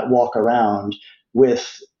already walk around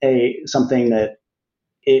with something that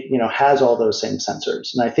has all those same sensors.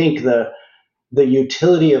 And I think the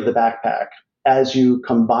utility of the backpack as you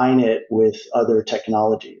combine it with other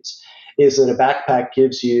technologies is that a backpack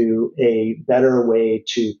gives you a better way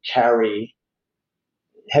to carry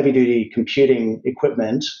heavy duty computing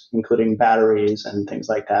equipment, including batteries and things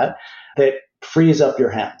like that, that frees up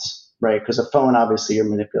your hands, right? Because a phone, obviously, you're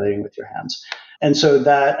manipulating with your hands. And so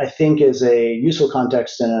that I think is a useful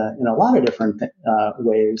context in a lot of different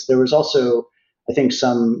ways. There was also, I think,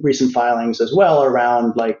 some recent filings as well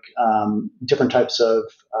around different types of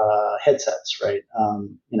headsets, right?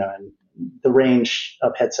 And the range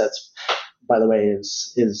of headsets, by the way,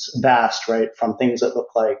 is vast, right? From things that look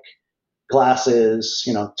like glasses,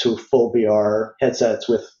 to full VR headsets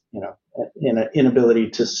with, an inability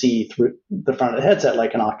to see through the front of the headset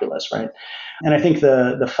like an Oculus, right? And I think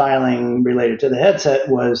the filing related to the headset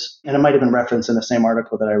was, and it might have been referenced in the same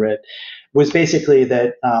article that I read, was basically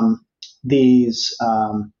that these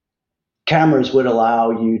cameras would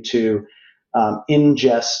allow you to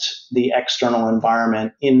ingest the external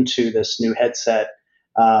environment into this new headset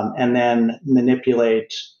and then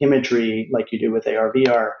manipulate imagery like you do with AR,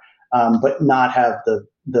 VR, but not have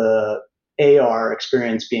the AR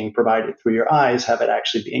experience being provided through your eyes, have it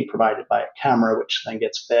actually being provided by a camera, which then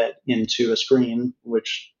gets fed into a screen,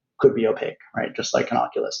 which could be opaque, right? Just like an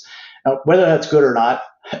Oculus. Now, whether that's good or not,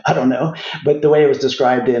 I don't know. But the way it was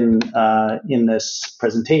described in this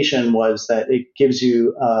presentation was that it gives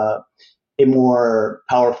you a more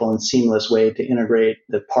powerful and seamless way to integrate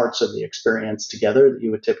the parts of the experience together that you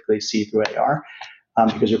would typically see through AR,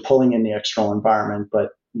 because you're pulling in the external environment, but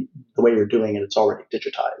the way you're doing it, it's already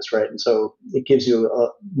digitized, right? And so it gives you a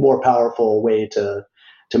more powerful way to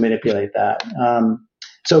manipulate that.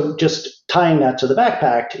 So just tying that to the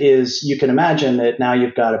backpack is you can imagine that now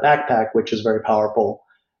you've got a backpack, which is very powerful,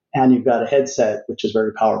 and you've got a headset, which is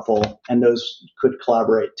very powerful, and those could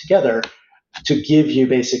collaborate together to give you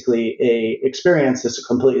basically a experience that's a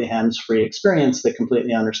completely hands-free experience that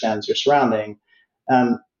completely understands your surrounding.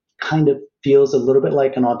 Kind of feels a little bit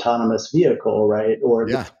like an autonomous vehicle, right? Or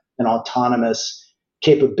Yeah. an autonomous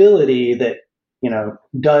capability that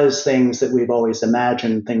does things that we've always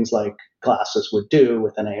imagined things like glasses would do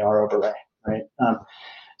with an AR overlay, right?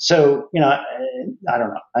 So I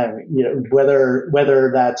don't know,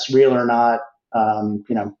 whether that's real or not.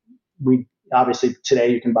 We obviously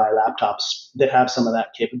today you can buy laptops that have some of that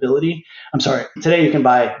capability. I'm sorry, today you can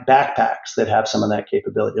buy backpacks that have some of that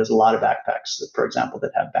capability. There's a lot of backpacks, that, for example,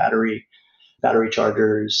 that have battery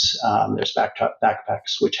chargers. There's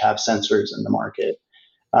backpacks which have sensors in the market.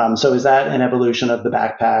 So is that an evolution of the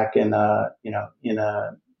backpack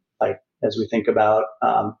as we think about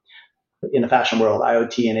in the fashion world,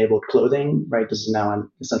 IoT enabled clothing, right? This is now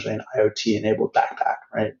essentially an IoT enabled backpack,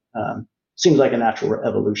 right? Seems like a natural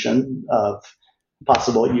evolution of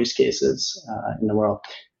possible use cases in the world.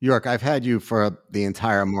 Yorke, I've had you for the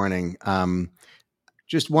entire morning.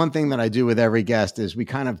 Just one thing that I do with every guest is we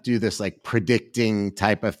kind of do this like predicting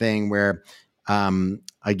type of thing where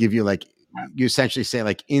I give you you essentially say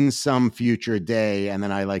like in some future day, and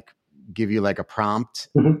then I give you like a prompt,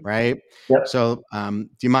 Mm-hmm. right? Yep. So do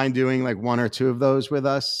you mind doing like one or two of those with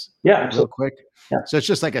us? Yeah, absolutely. Real quick. Yeah. So it's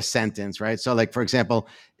just like a sentence, right? So like, for example,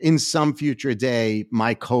 in some future day,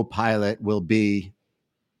 my co-pilot will be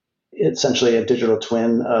essentially a digital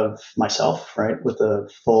twin of myself, right? With a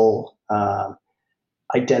full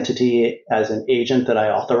identity as an agent that I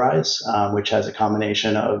authorize, which has a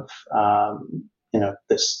combination of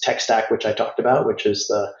this tech stack which I talked about, which is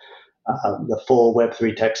the full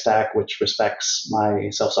Web3 tech stack, which respects my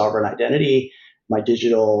self-sovereign identity, my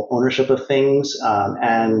digital ownership of things,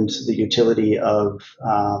 and the utility of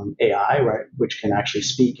AI, right, which can actually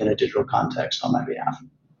speak in a digital context on my behalf.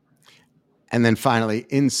 And then finally,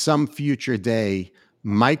 in some future day,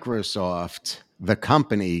 Microsoft, the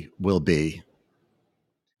company, will be.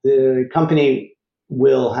 The company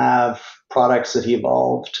will have products that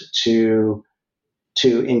evolved to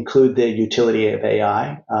include the utility of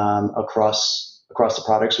AI across the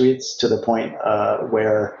product suites to the point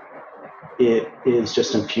where it is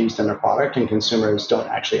just infused in their product and consumers don't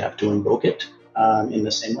actually have to invoke it in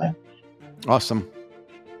the same way. Awesome.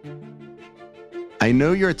 I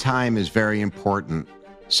know your time is very important,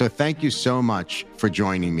 so thank you so much for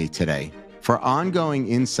joining me today. For ongoing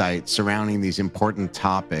insights surrounding these important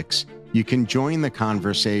topics, you can join the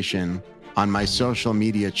conversation on my social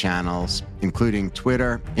media channels, including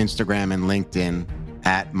Twitter, Instagram, and LinkedIn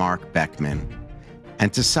at Mark Beckman.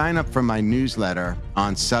 And to sign up for my newsletter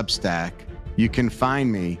on Substack, you can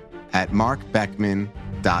find me at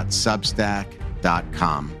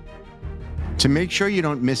markbeckman.substack.com. To make sure you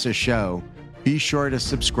don't miss a show, be sure to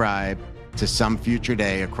subscribe to Some Future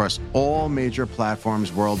Day across all major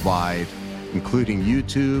platforms worldwide, including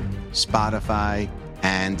YouTube, Spotify,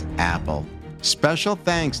 and Apple. Special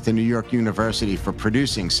thanks to New York University for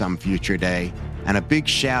producing Some Future Day, and a big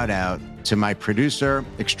shout out to my producer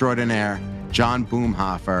extraordinaire, John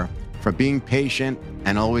Boomhofer, for being patient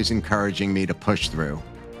and always encouraging me to push through.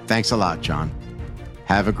 Thanks a lot, John.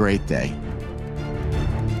 Have a great day.